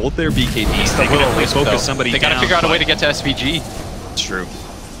command with both their BKBs. They can focus somebody down. They gotta figure out a way to get to SVG. It's true.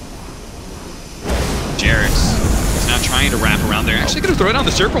 Jarek's now trying to wrap around there. Actually going to throw it on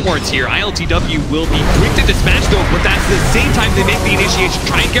the Serpent Wards here. ILTW will be quick to dispatch though, but that's the same time they make the initiation.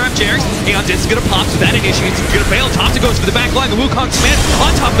 Try and grab Jarek's. Aeon Disc is going to pop, so that initiates. It's going to fail. Thompson goes for the back line. The Wukong's command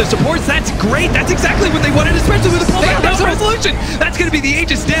on top of the supports. That's great. That's exactly what they wanted, especially with the pullback down resolution. That's going to be the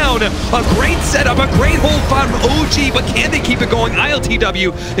Aegis down. A great setup, a great hold from OG, but can they keep it going? ILTW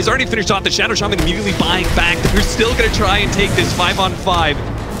has already finished off the Shadow Shaman, immediately buying back. They're still going to try and take this 5-on-5.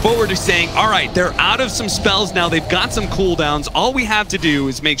 Forward is saying, all right, they're out of some spells now. They've got some cooldowns. All we have to do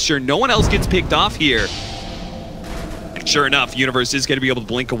is make sure no one else gets picked off here. And sure enough, Universe is going to be able to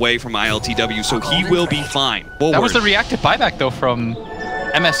blink away from ILTW, so he will be fine. Forward. That was the reactive buyback, though, from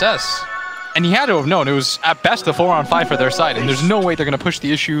MSS. And he had to have known it was, at best, a 4-on-5 for their side, and there's no way they're going to push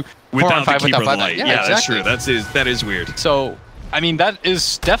the issue 4-on-5 without buyback. Yeah, exactly. That's true. That is weird. So, I mean, that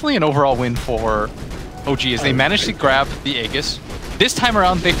is definitely an overall win for OG, as they managed to grab the Aegis. This time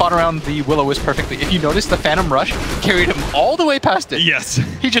around, they fought around the Will-O-Wisp perfectly. If you notice, the Phantom Rush carried him all the way past it. Yes.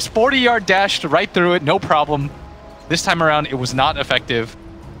 He just 40-yard dashed right through it, no problem. This time around, it was not effective.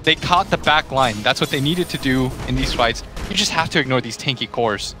 They caught the back line. That's what they needed to do in these fights. You just have to ignore these tanky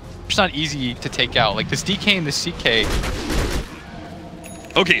cores. It's not easy to take out. Like this DK and this CK.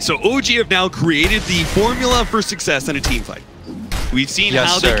 Okay, so OG have now created the formula for success in a team fight. We've seen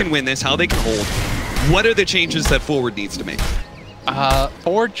how they can win this, how they can hold. What are the changes that Forward needs to make?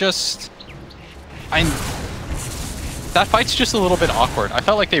 Forward just... that fight's just a little bit awkward. I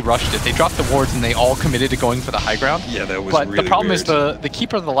felt like they rushed it. They dropped the wards and they all committed to going for the high ground. Yeah, that was But really the problem weird. is the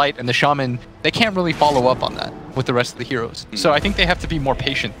Keeper of the Light and the Shaman, they can't really follow up on that with the rest of the heroes. So I think they have to be more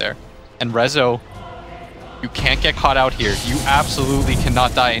patient there. And Rezo, you can't get caught out here. You absolutely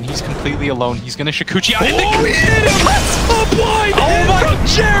cannot die, and he's completely alone. He's gonna Shikuchi out. Oh, he hit him! A blind hit from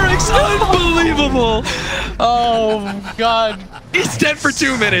Jerix! Unbelievable! Oh, God. He's dead for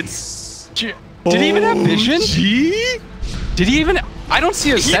 2 minutes. Did he even have vision? Gee? Did he even... I don't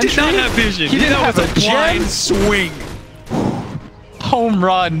see a sentry. He did not have vision. He didn't have a blind gem. swing. Home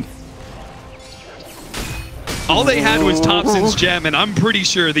run. All they had was Thompson's gem, and I'm pretty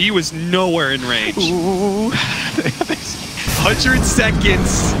sure that he was nowhere in range. 100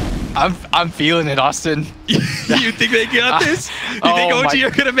 seconds. I'm feeling it, Austin. You think they got this? You think OG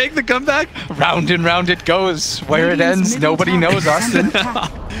are going to make the comeback? Round and round it goes. Where it ends, nobody knows, Austin.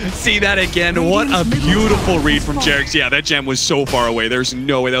 See that again. What a beautiful read from Jerix. Yeah, that gem was so far away. There's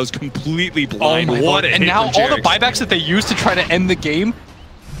no way. That was completely blind. Oh my what God. a And hit now from all the Jerix. buybacks that they use to try to end the game,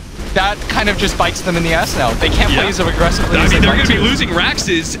 that kind of just bites them in the ass now. They can't play as aggressively I as mean, they they're like going to be to. losing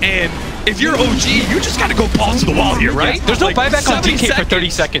Raxes, and if you're OG, you just got to go balls to the wall here, right? There's no Like, buyback on 7 DK for 30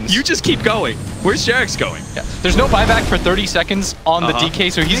 seconds. You just keep going. Where's Jerix going? Yeah. There's no buyback for 30 seconds on the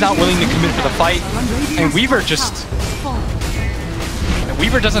DK, so he's not willing to commit for the fight. And Weaver just...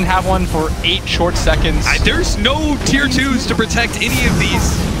 Weaver doesn't have one for 8 short seconds. There's no tier 2s to protect any of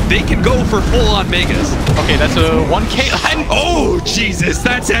these. They can go for full-on megas. Okay, that's a 1K. Oh, Jesus.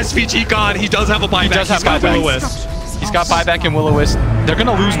 That's SVG God. He does have a buyback. He does have buyback. Will-O-Wisp. He's got buyback in Will-O-Wisp. They're going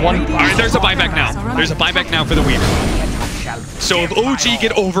to lose one. All right, there's a buyback now. There's a buyback now for the Weaver. So if OG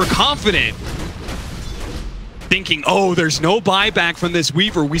get overconfident, thinking, oh, there's no buyback from this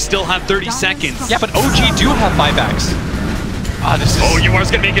Weaver, we still have 30 seconds. Yeah, but OG do have buybacks. This is... Oh, UR's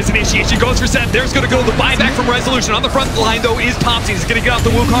going to make his initiation. Goes for set. There's going to go the buyback from Resolution. On the front line, though, is Thompson. He's going to get off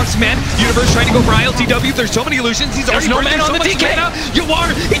the Wukong's man. Universe trying to go for ILTW. There's so many illusions. He's already no man on the DK. UR,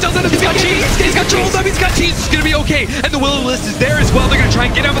 he doesn't have the cheese. He's got control of. He's got cheese. It's going to be okay. And the Will-O-Wisp is there as well. They're going to try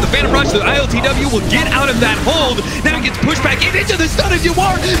and get out with the Phantom Rush. The ILTW will get out of that hold. Now he gets pushed back into the stun of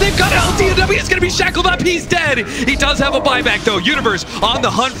UR. They've got ILTW. It's going to be shackled up. He's dead. He does have a buyback, though. Universe on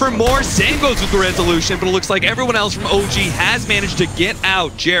the hunt for more. Same goes with the Resolution, but it looks like everyone else from OG has managed to get out.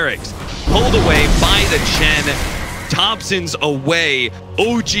 Jerix pulled away by the Chen. Thompson's away.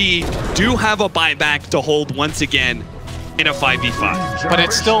 OG do have a buyback to hold once again in a 5v5. But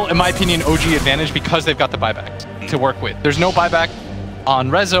it's still, in my opinion, OG advantage because they've got the buyback to work with. There's no buyback on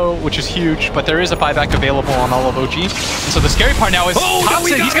Rezo, which is huge, but there is a buyback available on all of OG. So the scary part now is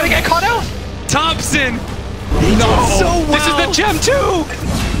Thompson, he's going to get caught out. Thompson, he did so well. This is the gem too.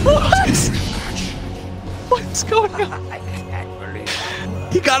 What? What's going on?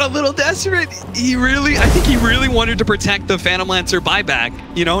 He got a little desperate. I think he really wanted to protect the Phantom Lancer buyback,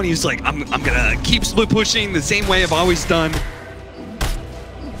 you know, and he's like, I'm gonna keep split pushing the same way I've always done.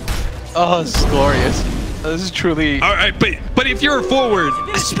 Oh, this is glorious. This is truly... All right, but if you're a forward,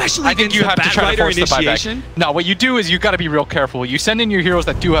 especially I think you have to try to force the buyback. No, what you do is you got to be real careful. You send in your heroes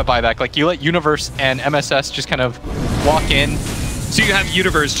that do have buyback. Like you let Universe and MSS just kind of walk in. So you have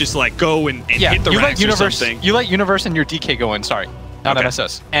Universe just like go and hit the racks or something. You let Universe and your DK go in, sorry. Not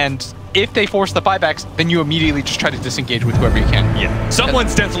MSS. And if they force the buybacks, then you immediately just try to disengage with whoever you can. Yeah.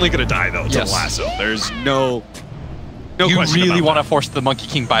 Someone's definitely going to die, though, to the lasso. There's no you really want to force the Monkey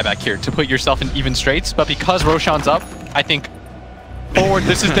King buyback here to put yourself in even straights, but because Roshan's up, I think forward,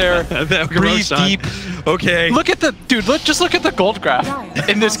 this is their breathe deep. Okay. Look at the, dude, just look at the gold graph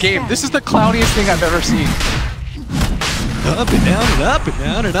in this game. This is the clowniest thing I've ever seen. Up and down and up and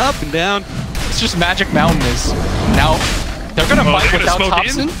down and up and down. It's just Magic Mountain is now... They're going to fight without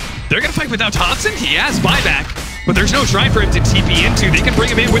Thompson? They're going to fight without Thompson? He has buyback, but there's no shrine for him to TP into. They can bring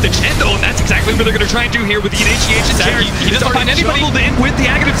him in with the Chendo, and that's exactly what they're going to try and do here with the initiation. He doesn't find anybody. In with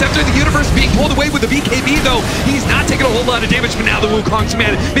the Aghanim Scepter, the Universe being pulled away with the BKB, though. He's not taking a whole lot of damage, but now the Wukong's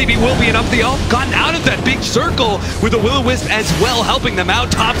man maybe will be enough. They all gotten out of that big circle with the Will-O-Wisp as well, helping them out.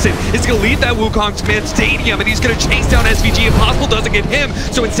 Thompson is going to leave that Wukong's man stadium, and he's going to chase down SVG. Impossible doesn't get him,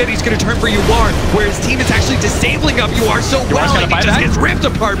 so instead he's going to turn for UR, where his team is actually disabling up UR so well. He just gets ripped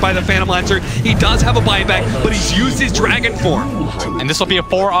apart by the Phantom Lancer. He does have a buyback, but he's used his dragon form. And this will be a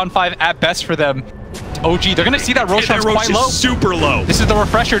 4-on-5 at best for them. OG, they're going to see that Roshan's quite low. Super low. This is the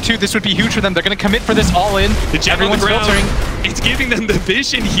refresher too. This would be huge for them. They're going to commit for this all in. Everyone's filtering. It's giving them the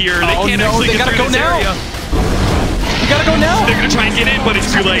vision here. They can't actually they get gotta through go this now. area. You gotta go now. They're going to try and get in, but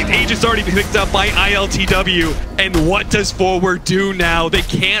it's too late. Age has already been picked up by ILTW. And what does Forward do now? They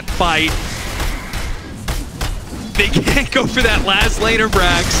can't fight. They can't go for that last lane of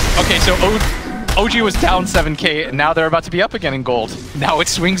Brax. Okay, so OG was down 7k, and now they're about to be up again in gold. Now it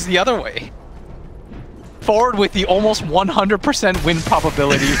swings the other way. Forward with the almost 100% win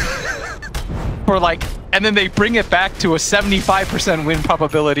probability. For like, and then they bring it back to a 75% win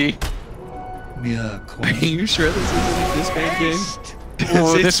probability. Yeah, are you sure this isn't a disband game?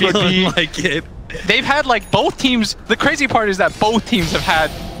 Oh, this would be like it. They've had like both teams. The crazy part is that both teams have had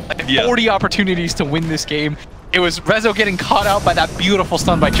like 40 opportunities to win this game. It was Rezo getting caught out by that beautiful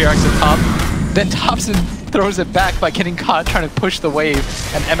stun by JRX at top. Then Thompson throws it back by getting caught trying to push the wave,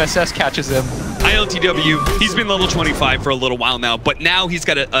 and MSS catches him. ILTW, he's been level 25 for a little while now, but now he's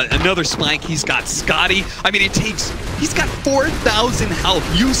got another spike. He's got Scotty. I mean, he's got 4,000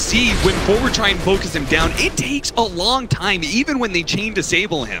 health. You see, when forward try and focus him down, it takes a long time, even when they chain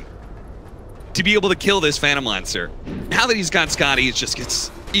disable him, to be able to kill this Phantom Lancer. Now that he's got Scotty, it just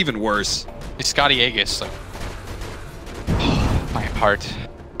gets even worse. It's Scotty Aegis. Like, my heart.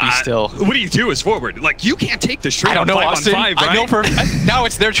 Still. What do you do as forward? Like, you can't take the straight. I don't know, 5 Austin. on 5, right? I know for now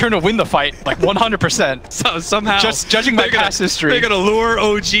it's their turn to win the fight, like 100%. So somehow, just judging by past history, they're gonna lure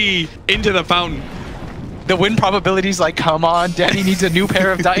OG into the fountain. The win probability's like, come on, Daddy needs a new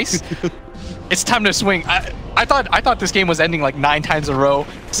pair of dice. It's time to swing. I thought this game was ending like 9 times in a row.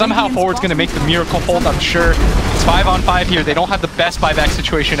 Somehow Forward's gonna make the miracle hold, I'm sure. It's 5 on 5 here. They don't have the best buyback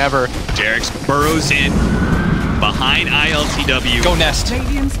situation ever. JRX burrows in behind ILTW. Go Nest.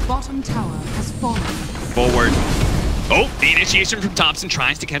 Radiant's bottom tower has fallen. Forward. Oh, the initiation from Thompson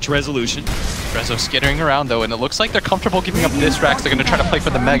tries to catch Resolution. Rezo skittering around though, and it looks like they're comfortable giving up this Rax. They're gonna try to play for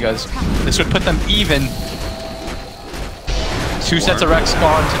the Megas. This would put them even. 2 sets of Rex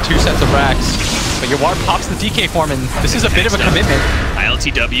spawn to 2 sets of Rax. But your Ward pops the DK form, and this is a bit of a commitment.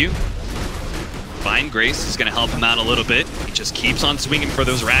 ILTW. Fine Grace is going to help him out a little bit. He just keeps on swinging for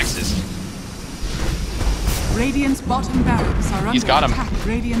those Raxes. Radiant's bottom barracks are He's under got him. attack.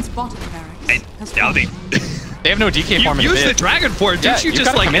 Radiant's bottom barracks And has now fallen. they have no DK form in use mid. the Dragon for it. Yeah, Don't you you just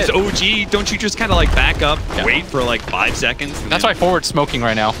gotta like, commit. as OG, don't you just kind of like back up, Yeah. wait for like 5 seconds? That's why Forward's smoking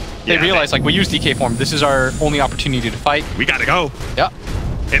right now. They Yeah, realize, like, we use DK form. This is our only opportunity to fight. we gotta go. Yeah.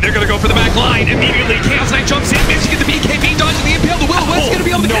 And they're gonna go for the back line immediately. Chaos Knight jumps in, manages to get the BKB, dodging the impale. The Will West gonna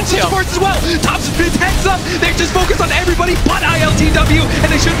be able to catch those forts as well. Thompson spins heads up. They just focus on everybody but ILTW, and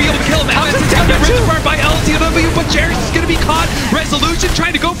they should be able to kill him. Thompson's down to Richard by ILTW, but Jarrett is gonna be caught. Resolution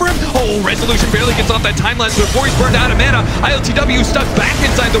trying to go for him. Oh, Resolution barely gets off that time lapse before he's burned out of mana. ILTW stuck back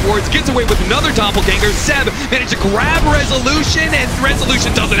inside the wards, gets away with another doppelganger. Seb managed to grab Resolution, and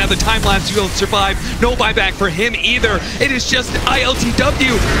Resolution doesn't have the time lapse to survive. No buyback for him either. It is just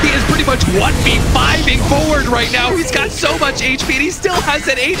ILTW. He is pretty much 1v5ing forward right now. He's got so much HP, and he still has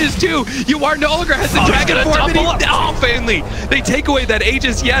that Aegis too. You are no longer has the Dragon form, and family. They take away that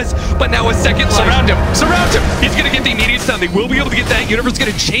Aegis, yes, but now a second life. Surround him. Surround him. He's gonna get the immediate stun. They will be able to get that. Universe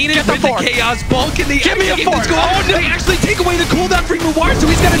gonna chain it with the Chaos Bulk, and Give me a fort. Oh, no. They actually take away the cooldown from Noir, so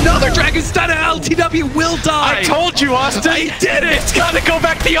he's got another Dragon stun, and LTW will die. I told you, Austin. I did it. It's gotta go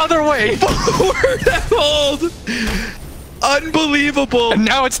back the other way. Forward hold. Unbelievable. And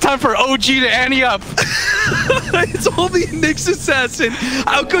now it's time for OG to ante up. It's only Nyx Assassin.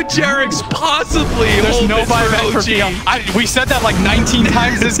 How could JRX possibly There's hold no this buyback for OG? PL. We said that like 19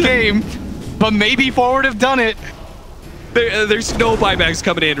 times this game, but maybe Forward have done it. There's no buybacks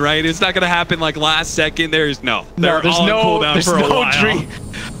coming in, right? It's not going to happen like last second. There's no. There's no dream.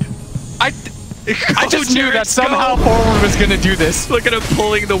 I just knew that somehow Forward was going to do this. Look at him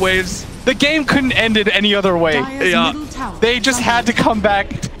pulling the waves. The game couldn't end it any other way. Yeah. They just had to come back.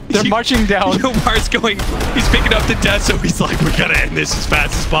 They're marching down. Yomar's going, he's picking up the death, so he's like, we gotta end this as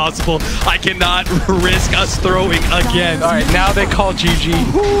fast as possible. I cannot risk us throwing again. All right, now they call GG.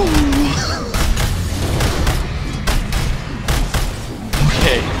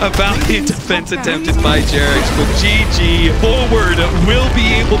 Okay. A valiant defense attempted by JRX, but GG Forward will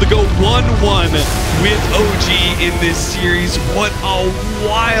be able to go 1-1 with OG in this series. What a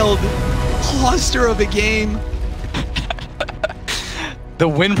wild cluster of a game. The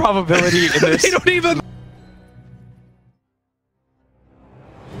win probability in this they don't even